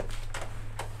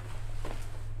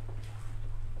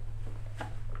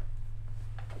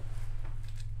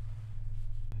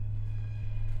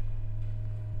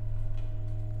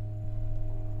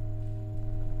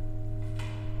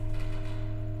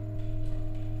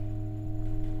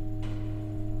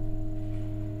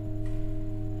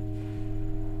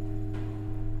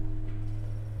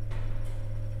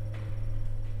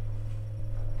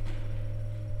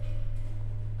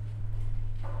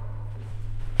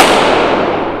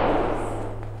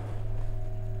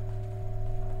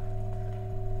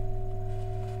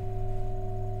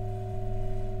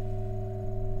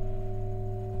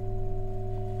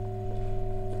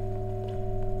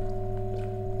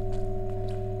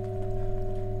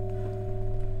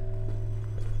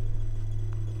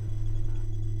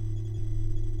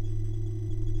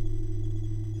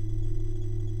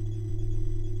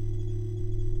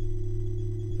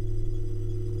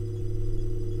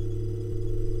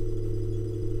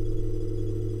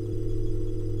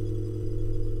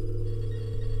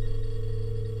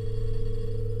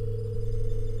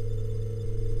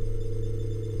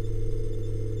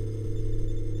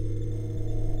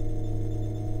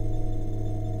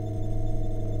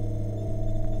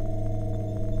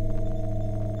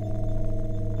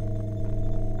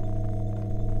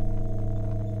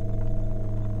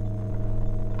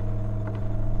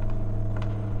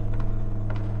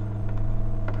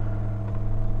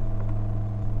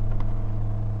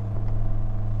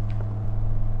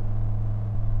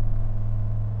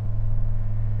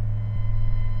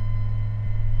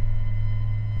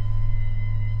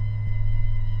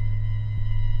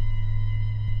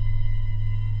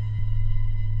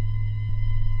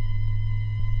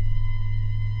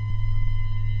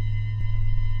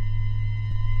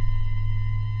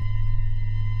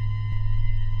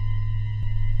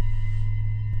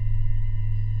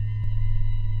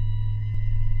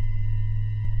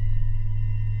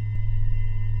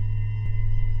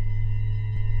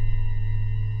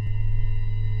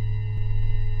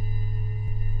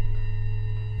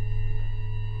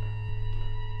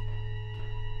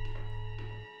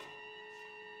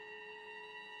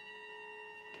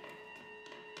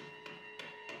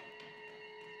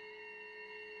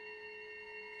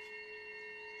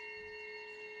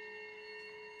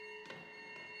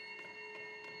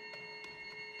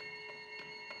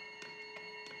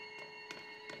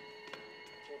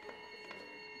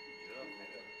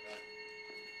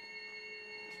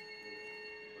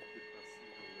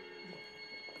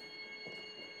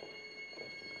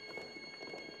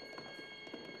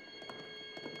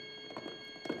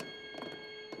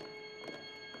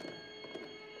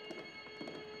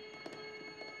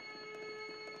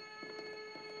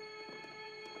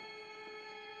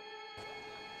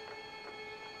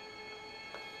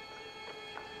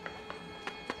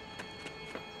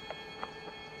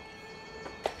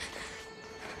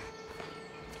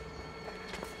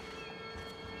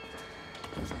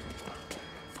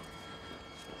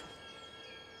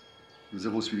 Nous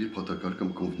avons suivi le protocole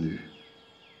comme convenu.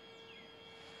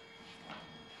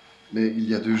 Mais il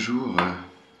y a 2 jours,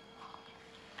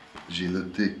 j'ai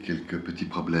noté quelques petits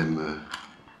problèmes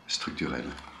structurels.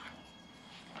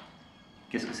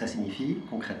 Qu'est-ce que ça signifie,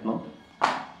 concrètement?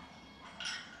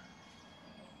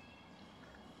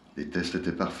 Les tests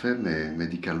étaient parfaits, mais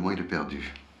médicalement, il est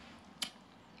perdu.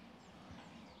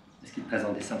 Est-ce qu'il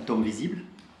présente des symptômes visibles?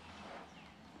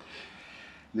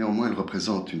 Néanmoins, il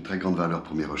représente une très grande valeur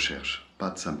pour mes recherches. Pas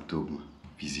de symptômes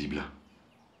visibles.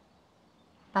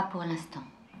 Pas pour l'instant,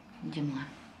 du moins.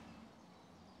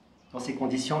 Dans ces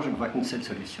conditions, je ne vois qu'une seule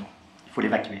solution. Il faut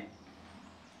l'évacuer.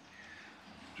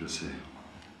 Je sais.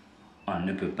 On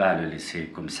ne peut pas le laisser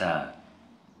comme ça,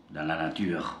 dans la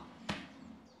nature.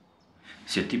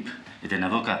 Ce type est un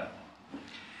avocat.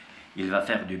 Il va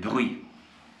faire du bruit.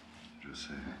 Je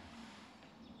sais.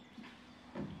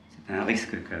 C'est un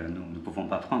risque que nous ne pouvons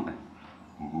pas prendre.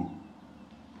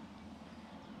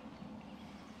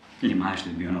 L'image de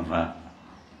Bionova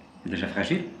est déjà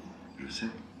fragile. Je sais.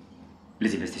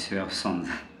 Les investisseurs sont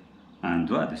à un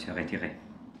doigt de se retirer.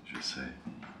 Je sais.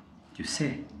 Tu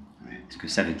sais Oui. ce que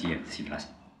ça veut dire, Silas?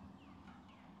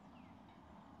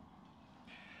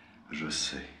 Je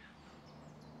sais.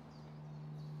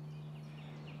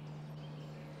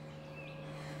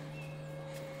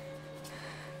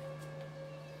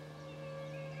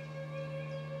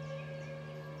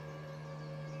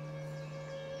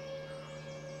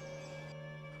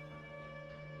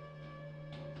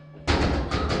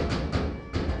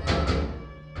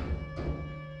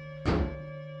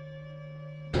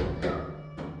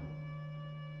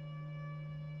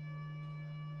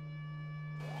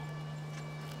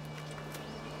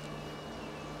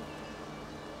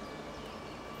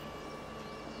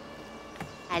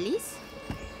 Alice?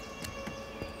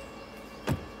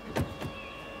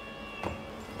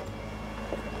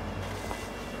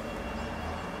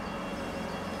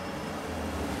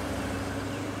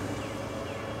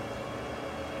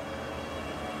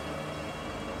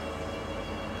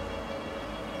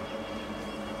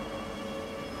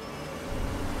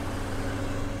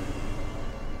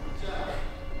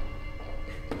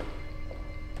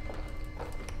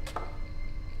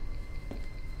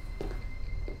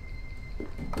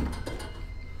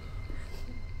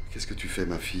 Qu'est-ce que tu fais,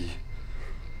 ma fille?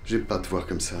 J'aime pas te voir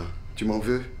comme ça. Tu m'en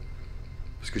veux?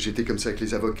 Parce que j'étais comme ça avec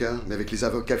les avocats. Mais avec les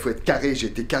avocats, il faut être carré.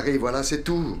 J'étais carré, voilà, c'est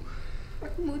tout.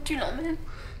 Où tu l'emmènes?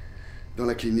 Dans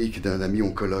la clinique d'un ami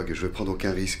oncologue. Je veux prendre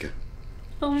aucun risque.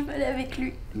 Non, je veux aller avec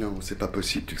lui. Non, c'est pas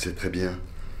possible, tu le sais très bien.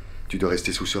 Tu dois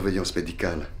rester sous surveillance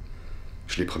médicale.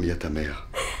 Je l'ai promis à ta mère.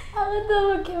 Arrête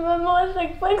d'invoquer maman à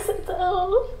chaque fois que ça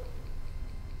t'arrange.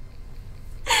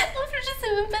 En plus, je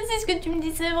sais même pas si ce que tu me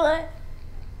dis c'est vrai.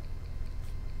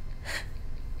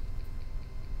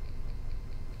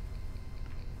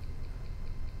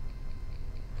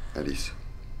 Alice.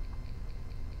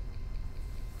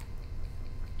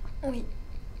 Oui.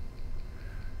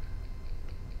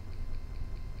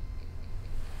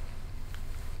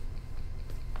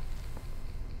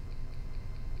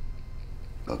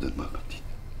 Pardonne-moi, ma petite.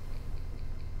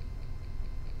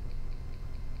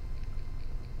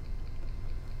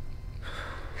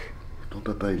 Ton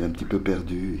papa, il est un petit peu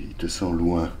perdu. Il te sent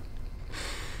loin.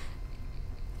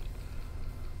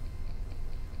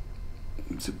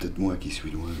 C'est peut-être moi qui suis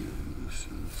loin.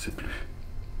 Je sais plus.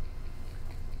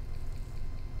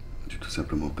 J'ai tout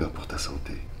simplement peur pour ta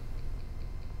santé.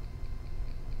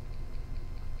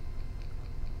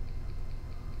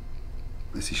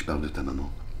 Mais si je parle de ta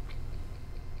maman,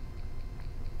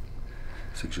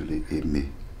 c'est que je l'ai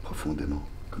aimée profondément,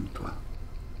 comme toi.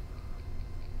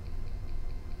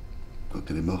 Quand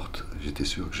elle est morte, j'étais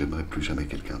sûr que j'aimerais plus jamais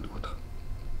quelqu'un d'autre.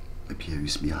 Et puis il y a eu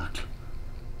ce miracle.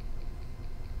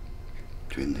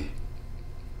 Tu es né.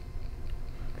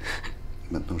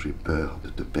 Maintenant, j'ai peur de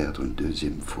te perdre une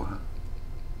deuxième fois.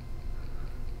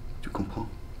 Tu comprends?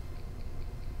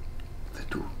 C'est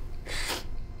tout.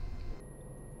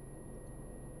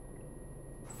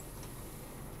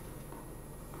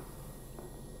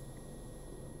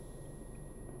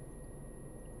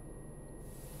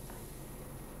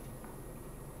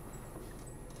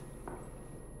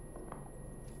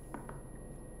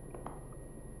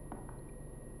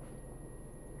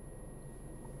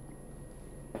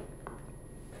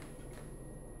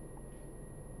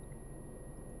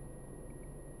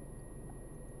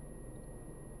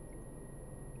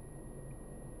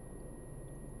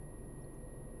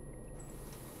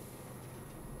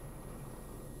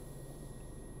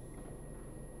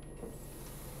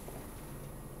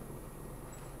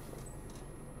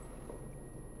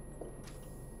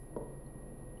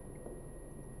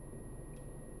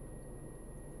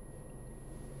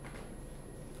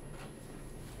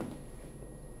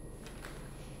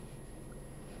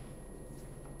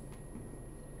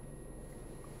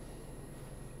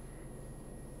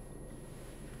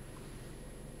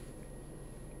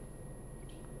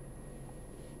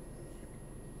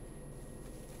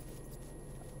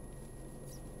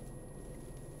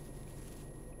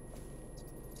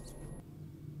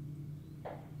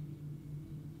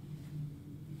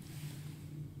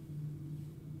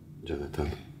 Jonathan.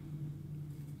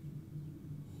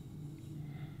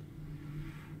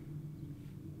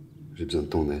 J'ai besoin de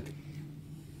ton aide.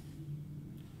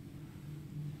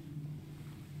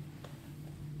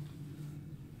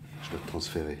 Je dois te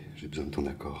transférer. J'ai besoin de ton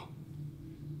accord.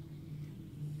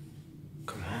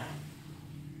 Comment?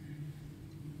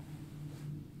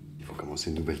 Il faut commencer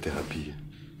une nouvelle thérapie.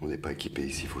 On n'est pas équipé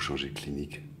ici, il faut changer de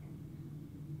clinique.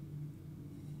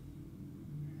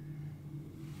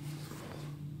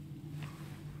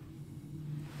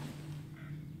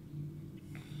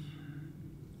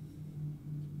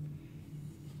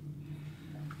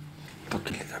 Dans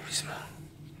quel établissement?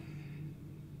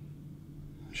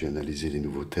 J'ai analysé les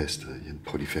nouveaux tests. Il y a une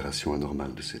prolifération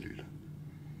anormale de cellules.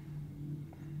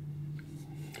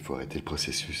 Il faut arrêter le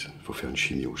processus. Il faut faire une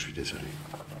chimio, je suis désolé.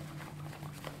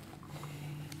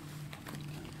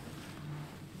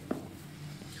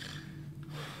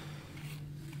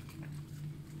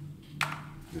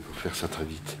 Il faut faire ça très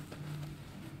vite.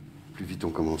 Plus vite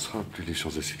on commencera, plus les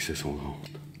chances de succès sont grandes.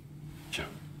 Tiens.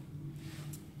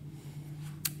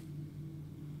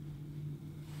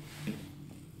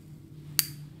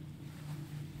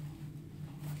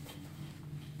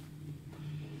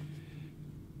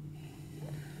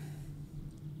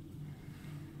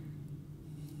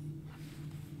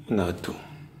 On arrête tout.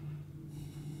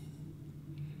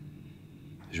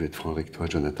 Je vais être franc avec toi,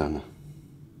 Jonathan.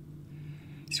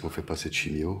 Si on fait pas cette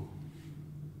chimio,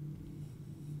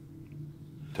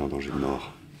 t'es en danger de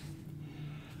mort.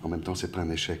 En même temps, c'est pas un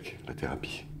échec, la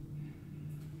thérapie.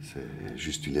 C'est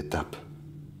juste une étape.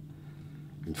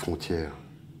 Une frontière.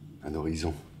 Un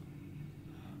horizon.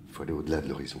 Il faut aller au-delà de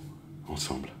l'horizon.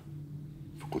 Ensemble.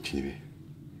 Il faut continuer.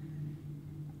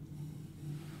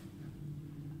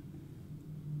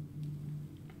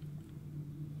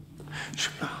 Je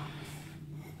pars.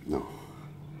 Non.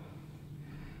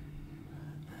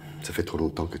 Ça fait trop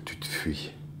longtemps que tu te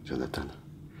fuis, Jonathan.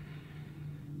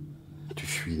 Tu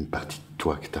fuis une partie de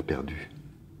toi que t'as perdue.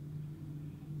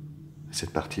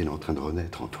 Cette partie, elle est en train de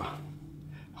renaître en toi.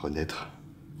 Renaître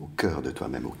au cœur de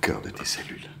toi-même, au cœur de tes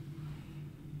cellules.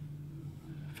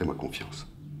 Fais-moi confiance.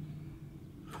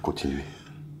 Faut continuer.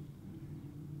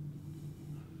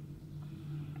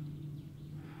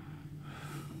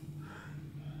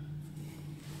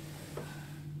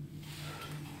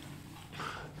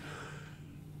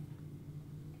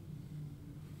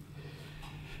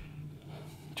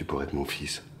 Tu pourrais être mon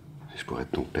fils, et je pourrais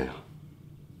être ton père.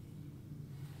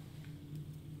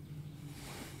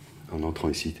 En entrant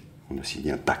ici, on a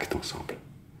signé un pacte ensemble.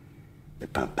 Mais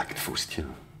pas un pacte faustien.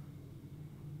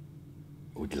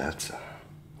 Au-delà de ça,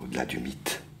 au-delà du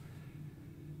mythe.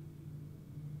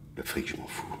 Le fric, je m'en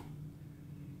fous.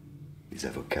 Les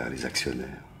avocats, les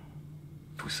actionnaires,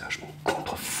 tout ça, je m'en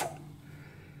contrefous.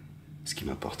 Ce qui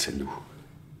m'importe, c'est nous.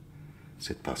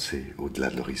 C'est de passer au-delà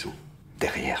de l'horizon,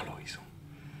 derrière l'horizon.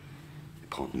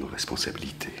 Prendre nos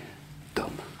responsabilités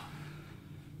d'homme,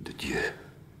 de Dieu.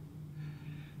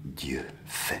 Dieu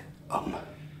fait homme.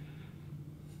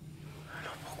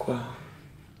 Alors pourquoi?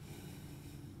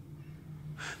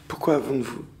 Pourquoi vous ne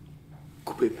vous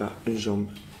coupez pas une jambe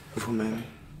vous-même?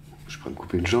 Je peux me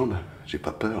couper une jambe, j'ai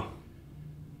pas peur.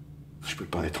 Je peux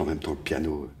pas être en même temps le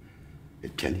piano et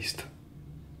le pianiste.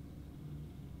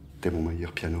 T'es mon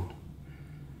meilleur piano.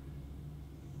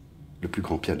 Le plus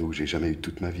grand piano que j'ai jamais eu de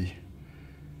toute ma vie.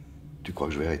 Tu crois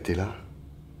que je vais arrêter là?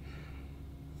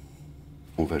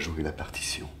 On va jouer la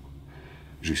partition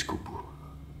jusqu'au bout,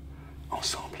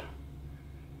 ensemble.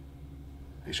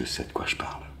 Et je sais de quoi je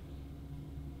parle.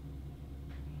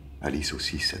 Alice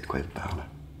aussi sait de quoi elle parle.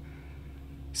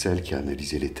 C'est elle qui a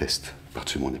analysé les tests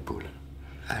par-dessus mon épaule.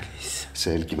 Alice.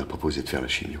 C'est elle qui m'a proposé de faire la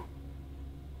chimio.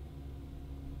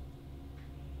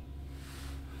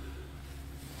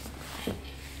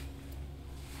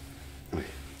 Oui.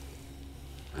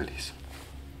 Alice.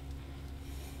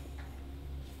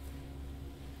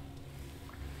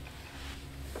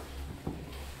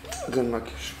 Donne-moi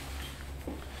quelque chose.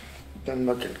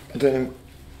 Donne-moi quelque... Donne-moi...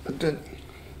 Donne...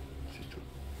 C'est tout.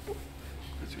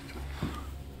 C'est tout.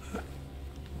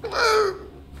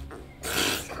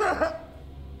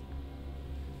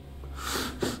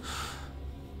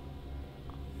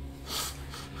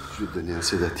 Je vais te donner un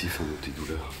sédatif, un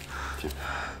antidouleur. Tiens.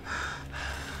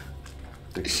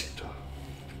 T'inquiète-toi.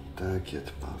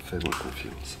 T'inquiète pas, fais-moi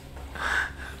confiance.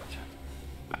 Tiens.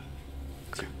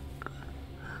 Tiens.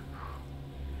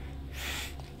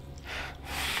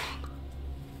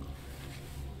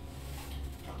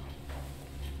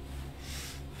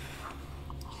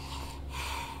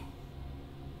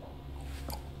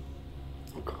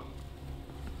 Encore.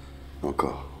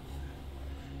 Encore.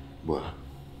 Bois.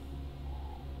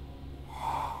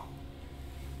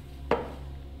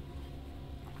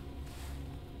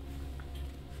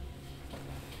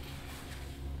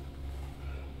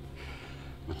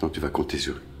 Maintenant, tu vas compter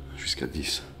jusqu'à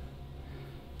 10.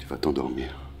 Tu vas t'endormir.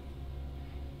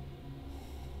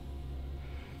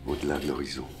 Au-delà de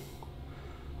l'horizon.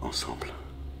 Ensemble.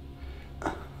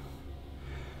 1,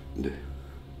 2,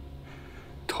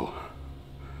 3.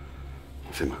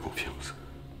 Fais-moi confiance.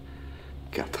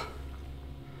 4,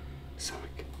 5,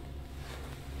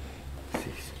 6,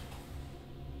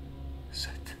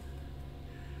 7,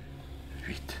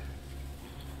 8,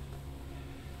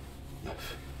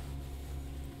 9,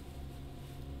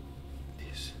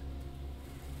 10.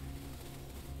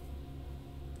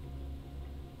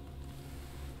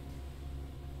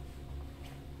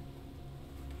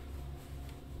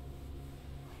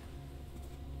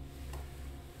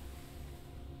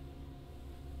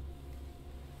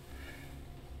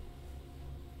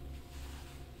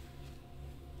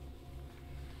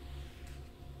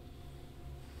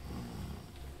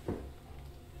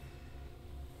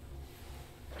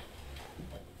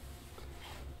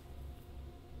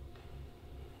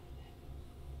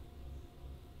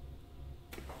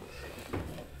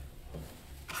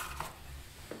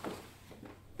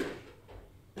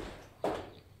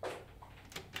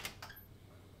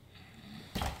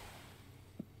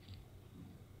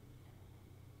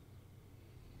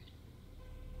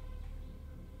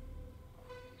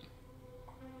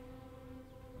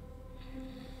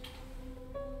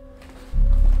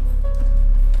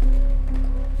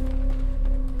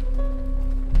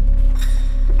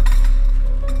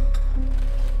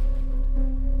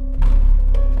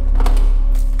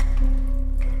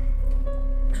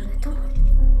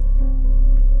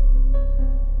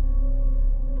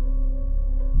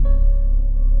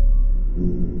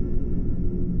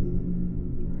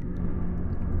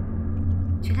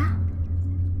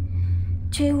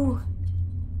 Tu es où?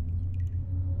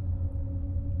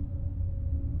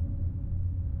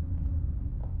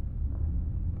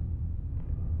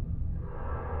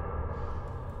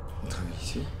 On travaille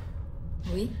ici?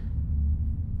 Oui.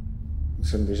 Nous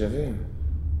sommes déjà vus?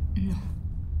 Non.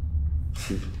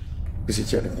 Si. Vous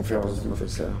étiez à la conférence du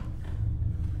professeur.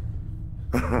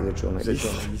 Vous êtes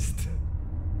journaliste.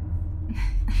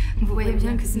 Vous voyez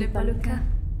bien que ce n'est pas le cas.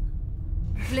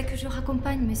 Vous voulez que je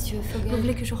raccompagne Monsieur Vogel? Vous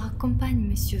voulez que je raccompagne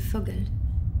Monsieur Vogel?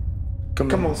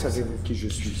 Comment savez-vous qui je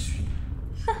suis?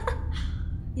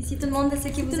 Ici, tout le monde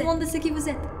sait qui vous êtes. Tout le monde sait qui vous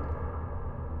êtes.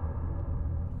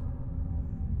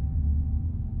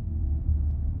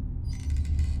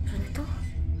 Jonathan?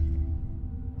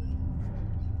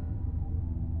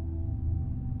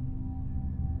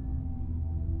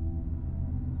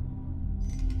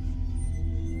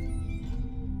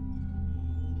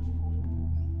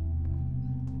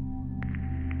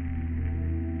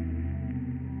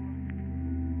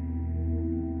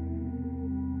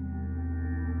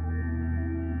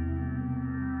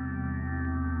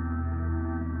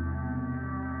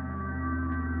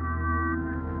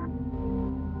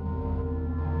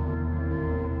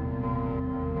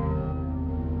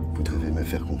 Vous devez me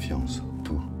faire confiance,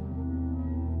 tout.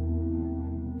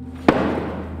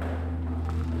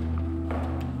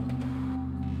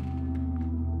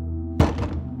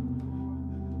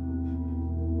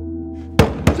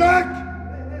 Jacques!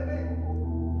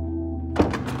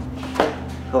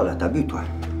 Oh là, t'as bu, toi.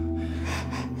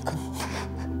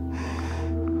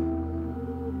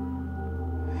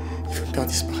 Il veut me faire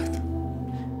disparaître.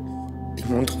 Ils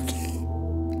m'ont drogué.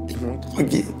 Ils m'ont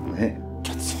drogué. Ouais.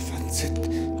 427,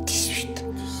 18,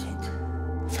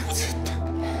 27,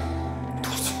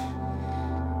 12.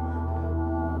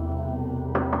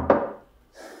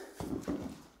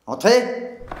 Entrez!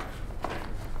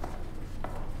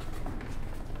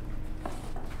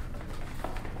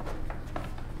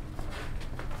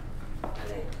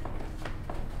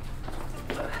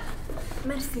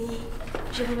 Merci.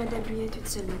 Je vais me débrouiller toute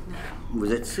seule maintenant.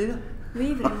 Vous êtes sûr?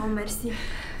 Oui, vraiment, merci.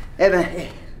 Eh ben,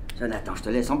 Jonathan, je te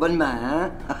laisse en bonne main,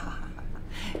 hein?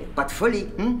 Et pas de folie,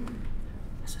 hein?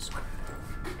 Ce soir.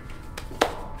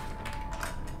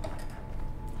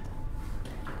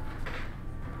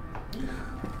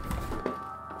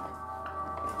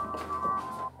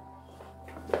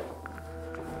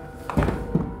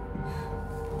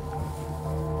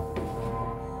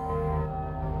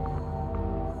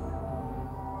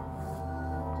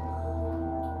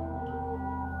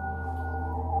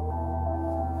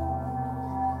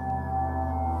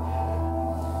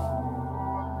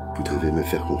 Vous devez me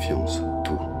faire confiance,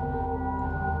 tout.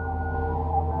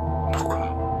 Pourquoi?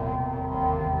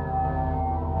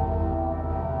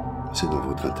 C'est dans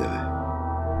votre intérêt.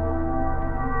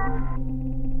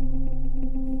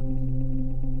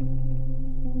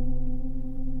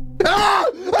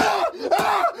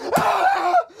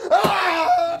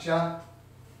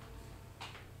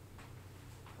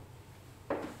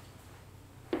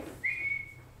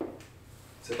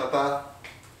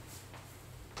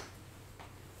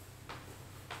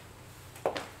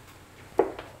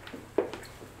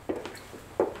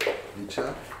 Tiens.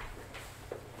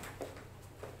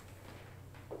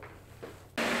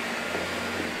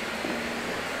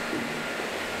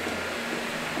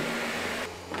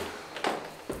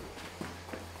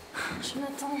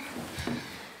 Jonathan.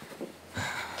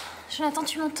 Jonathan,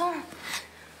 tu m'entends?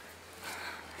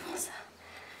 Prends ça.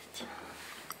 Tiens.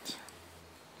 Tiens.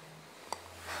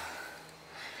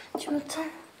 Tu m'entends?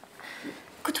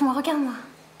 Écoute-moi, regarde-moi.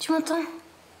 Tu m'entends?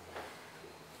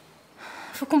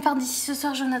 Faut qu'on parte d'ici ce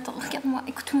soir, Jonathan. Regarde-moi,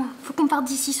 écoute-moi. Faut qu'on parte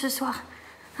d'ici ce soir.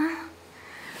 Hein?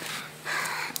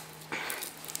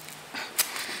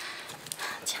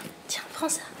 Tiens, tiens, prends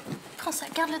ça. Prends ça,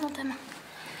 garde-le dans ta main.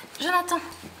 Jonathan.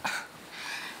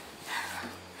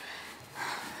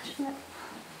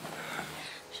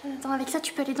 Jonathan, avec ça,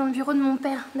 tu peux aller dans le bureau de mon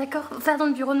père, d'accord? Va dans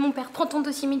le bureau de mon père. Prends ton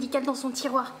dossier médical dans son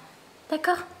tiroir.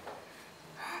 D'accord?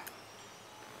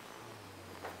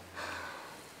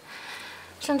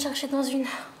 Je viens de chercher dans une.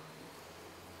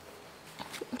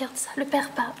 Regarde ça, le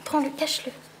perds pas. Prends-le,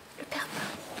 cache-le. Le perds pas.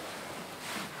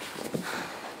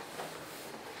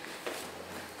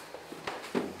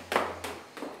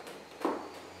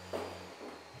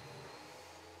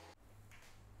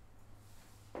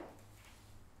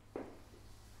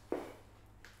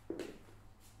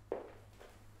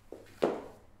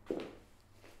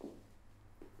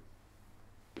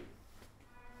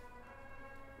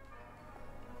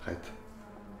 Prête.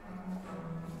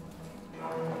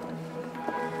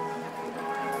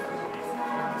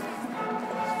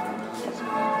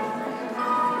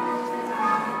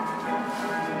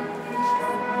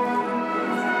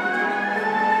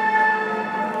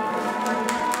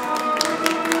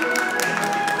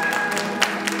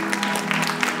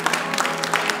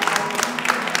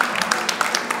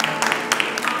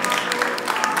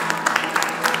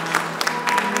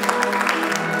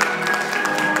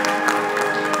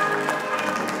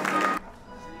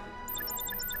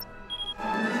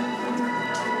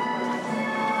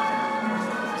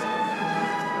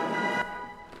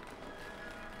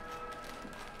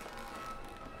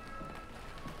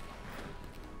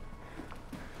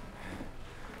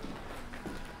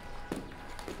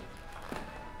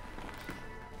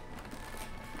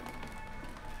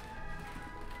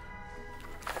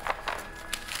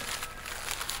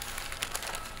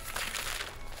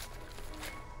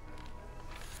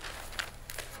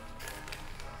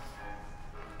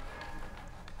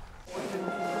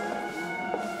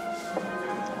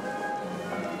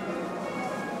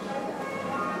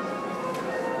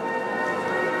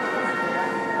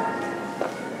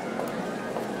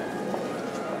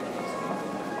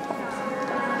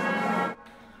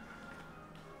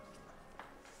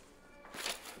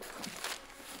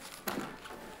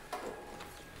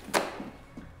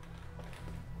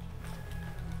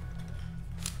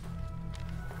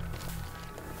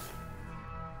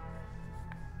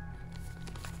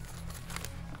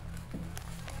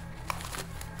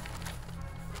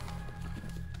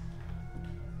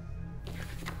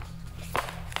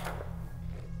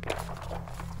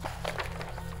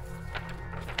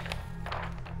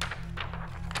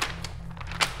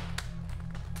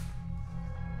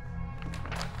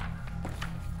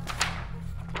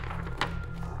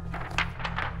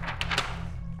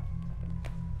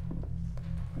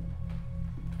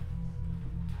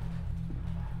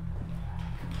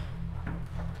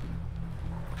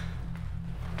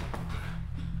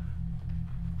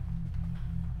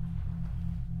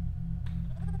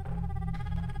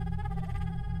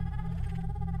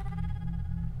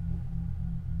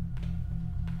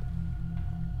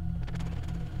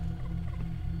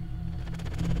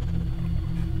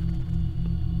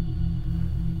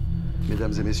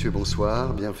 Mesdames et messieurs,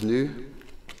 bonsoir, bienvenue.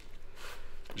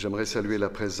 J'aimerais saluer la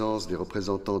présence des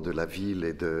représentants de la ville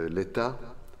et de l'État,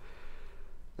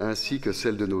 ainsi que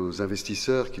celle de nos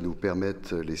investisseurs qui nous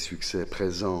permettent les succès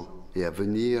présents et à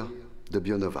venir de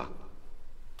Bionova.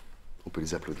 On peut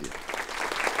les applaudir.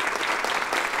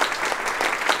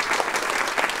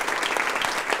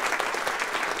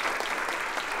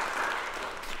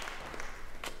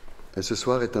 Et ce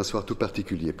soir est un soir tout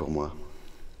particulier pour moi.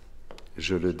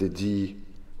 Je le dédie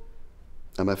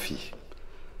à ma fille,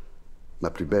 ma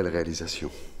plus belle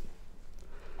réalisation.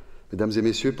 Mesdames et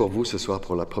messieurs, pour vous, ce soir,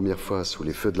 pour la première fois, sous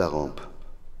les feux de la rampe,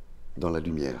 dans la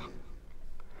lumière,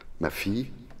 ma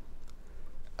fille,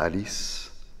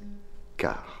 Alice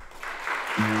Carr.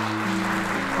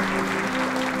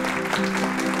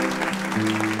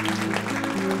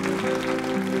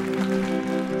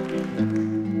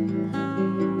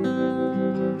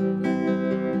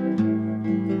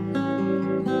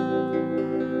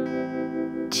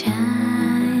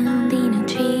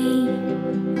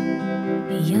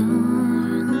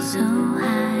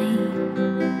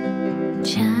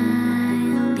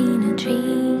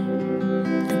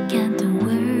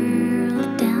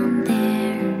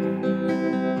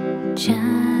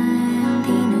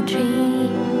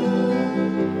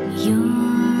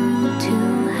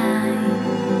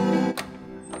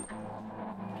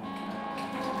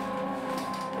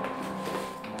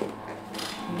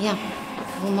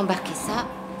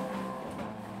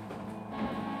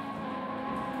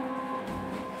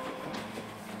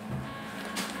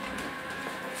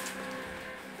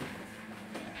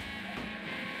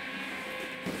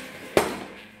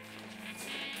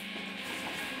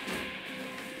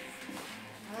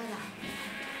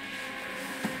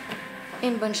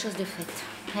 Une bonne chose de faite.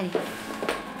 Allez.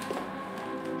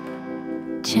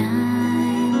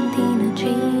 Child in a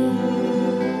tree,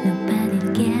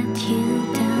 nobody'll get you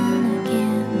down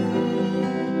again.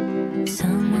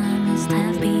 Someone must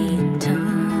have been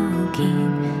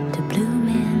talking. The blue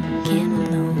man came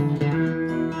along.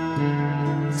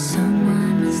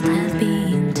 Someone must have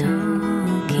been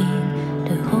talking.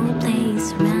 The whole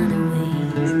place ran away.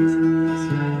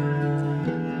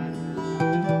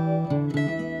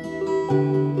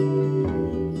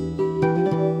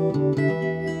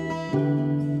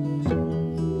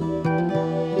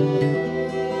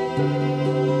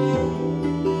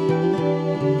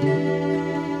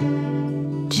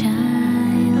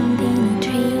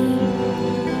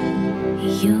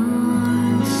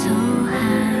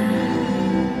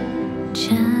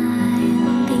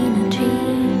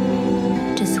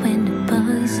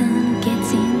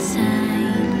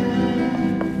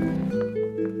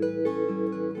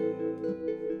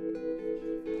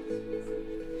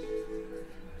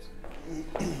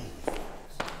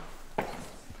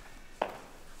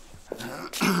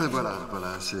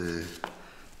 Voilà,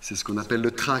 c'est ce qu'on appelle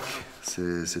le trac.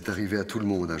 C'est arrivé à tout le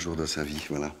monde un jour de sa vie,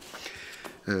 voilà.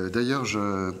 D'ailleurs,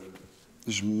 je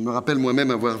me rappelle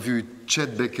moi-même avoir vu Chet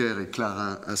Baker et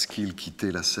Clara Askill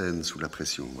quitter la scène sous la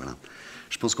pression, voilà.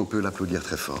 Je pense qu'on peut l'applaudir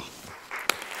très fort.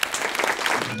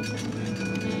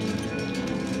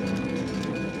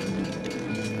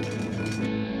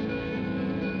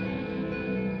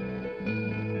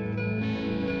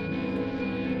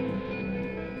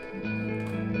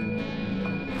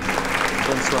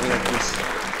 Bonne soirée à tous.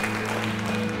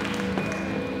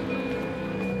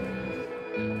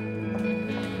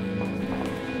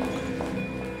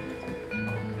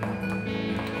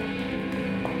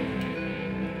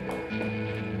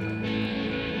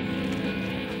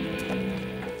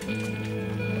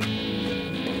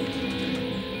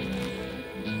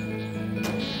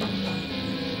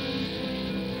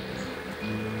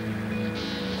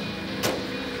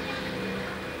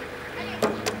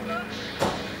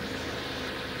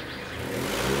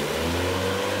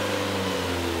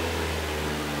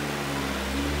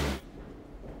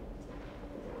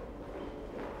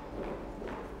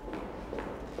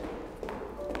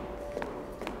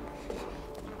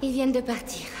 Ils viennent de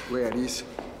partir. Oui, Alice.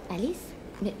 Alice?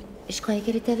 Mais je croyais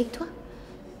qu'elle était avec toi.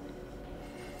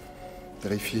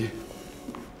 Vérifiez.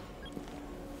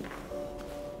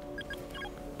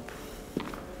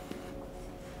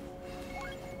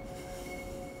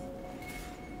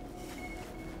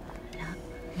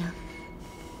 Là.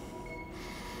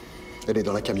 Elle est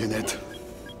dans la camionnette.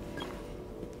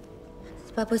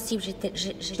 C'est pas possible,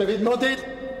 Je t'avais demandé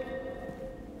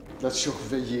de la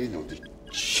surveiller, nom de...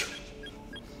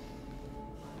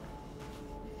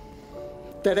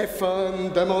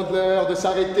 Téléphone, demande-leur de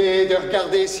s'arrêter, de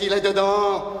regarder s'il est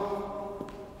dedans.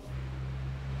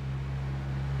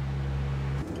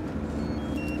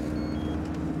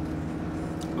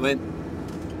 Oui.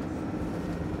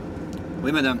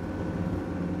 Oui, madame.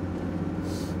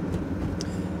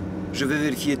 Je vais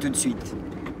vérifier tout de suite.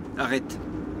 Arrête.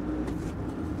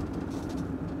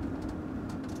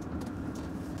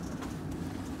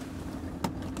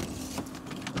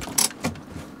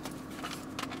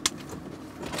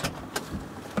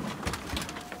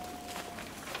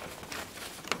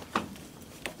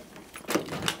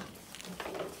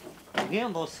 Rien,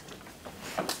 boss.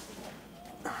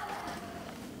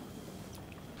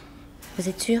 Vous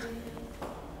êtes sûr?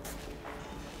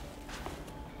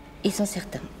 Ils sont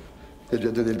certains. Elle lui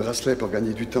a donné le bracelet pour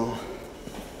gagner du temps.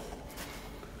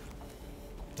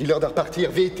 Il leur doit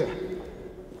repartir, vite.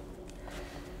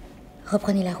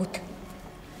 Reprenez la route.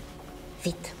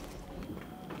 Vite.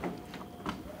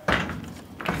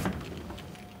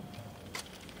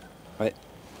 Ouais.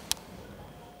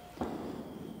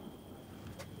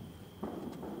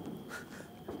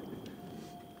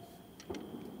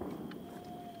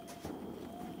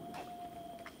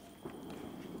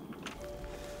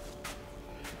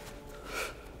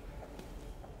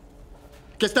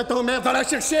 Qu'est-ce que t'attends, merde? Va la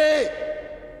chercher!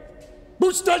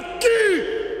 Bouge-toi le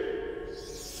cul!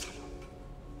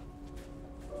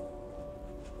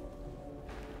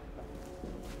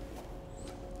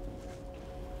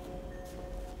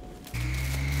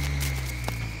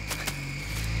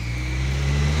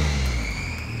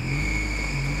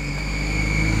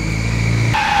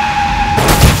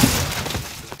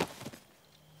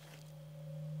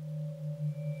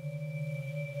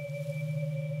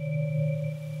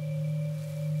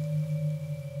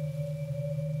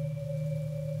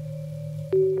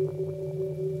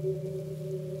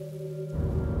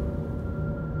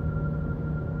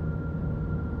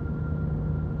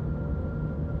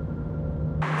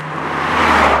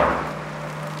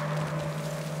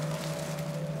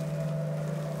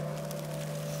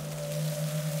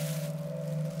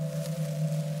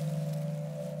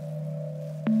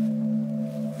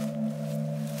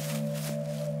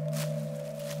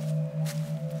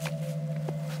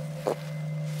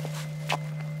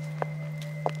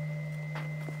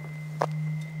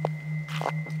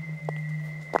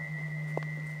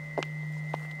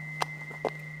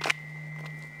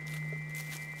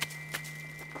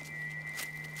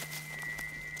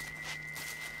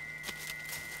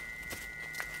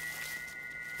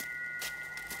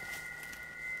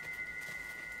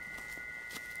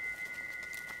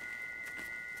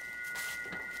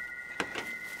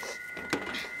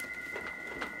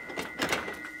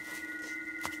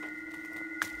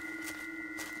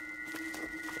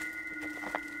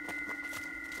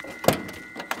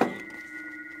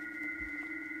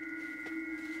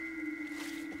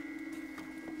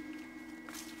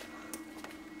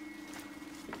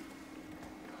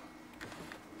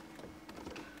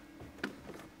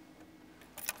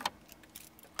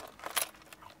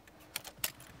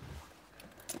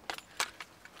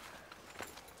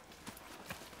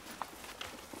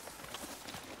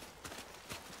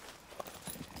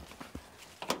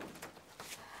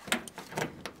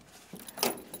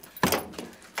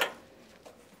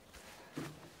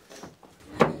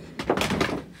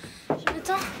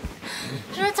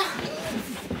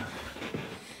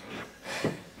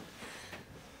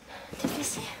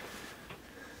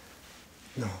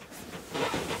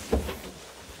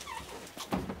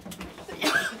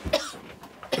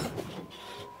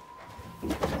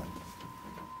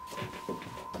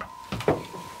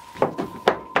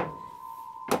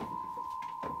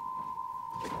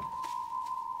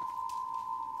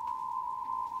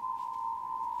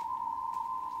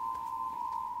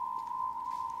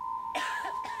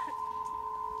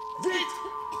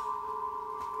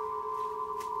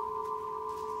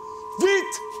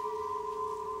 Vite!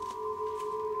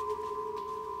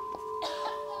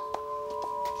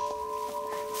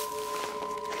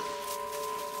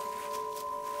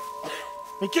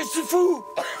 Mais qu'est-ce que tu fous?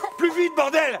 Plus vite,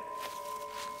 bordel!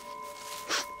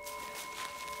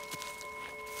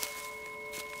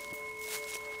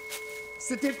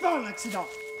 C'était pas un accident.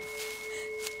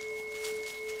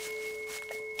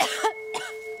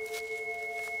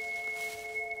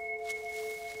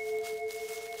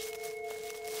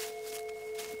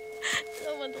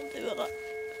 Prends-moi dans tes bras.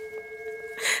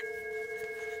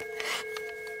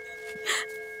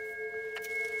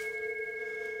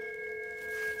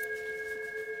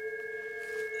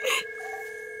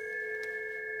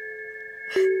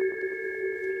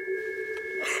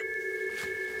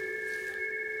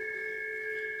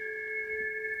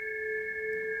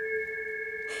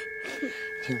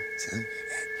 Viens,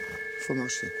 faut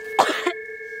marcher.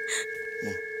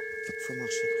 Viens, faut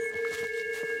marcher.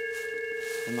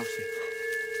 Faut marcher.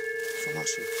 Faut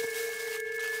marcher.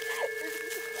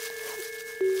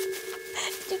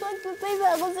 Tu crois que papa il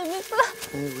va arroser mes plats?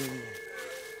 Oui, oui, oui.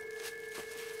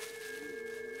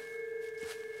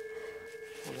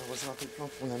 On arrosera tes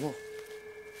plantes, mon amour.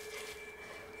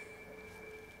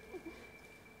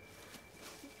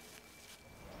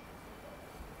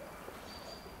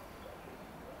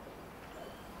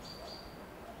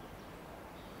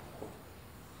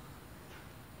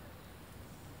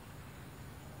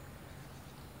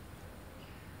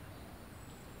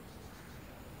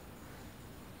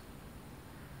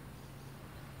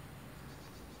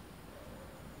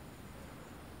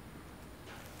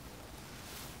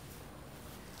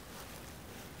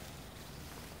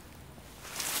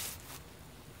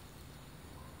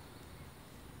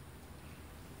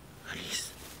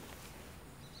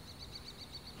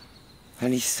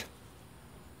 Alice.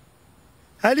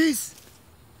 Alice!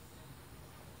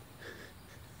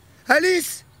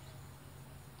 Alice!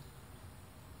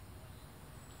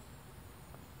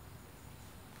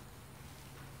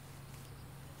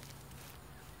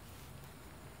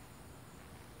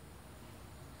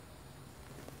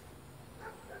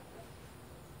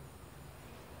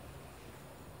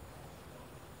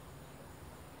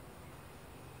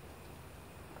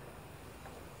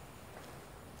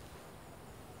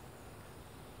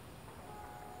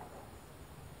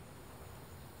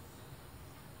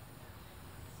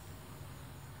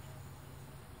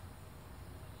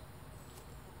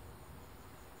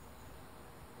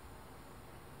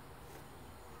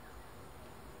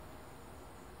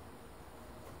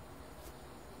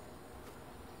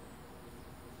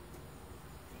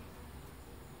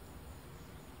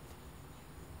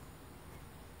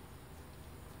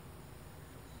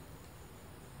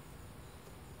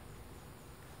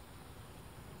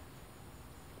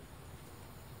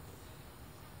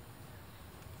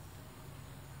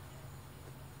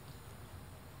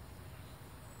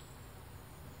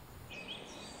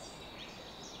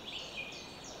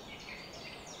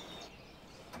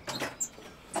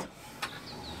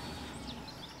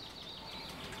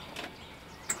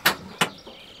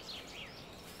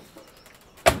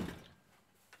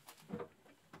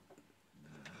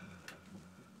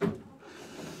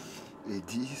 Et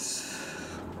 10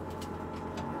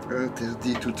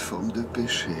 interdit toute forme de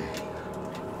péché.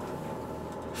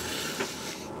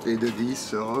 Et de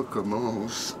 10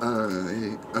 recommence 1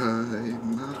 et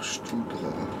marche tout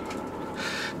droit.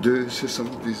 2 se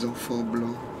sentent des enfants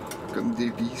blancs, comme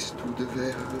des lys tout de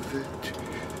verre vêtus.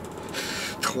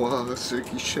 3 ceux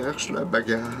qui cherchent la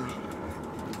bagarre.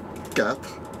 4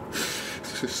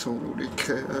 ce sont les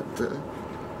créateurs.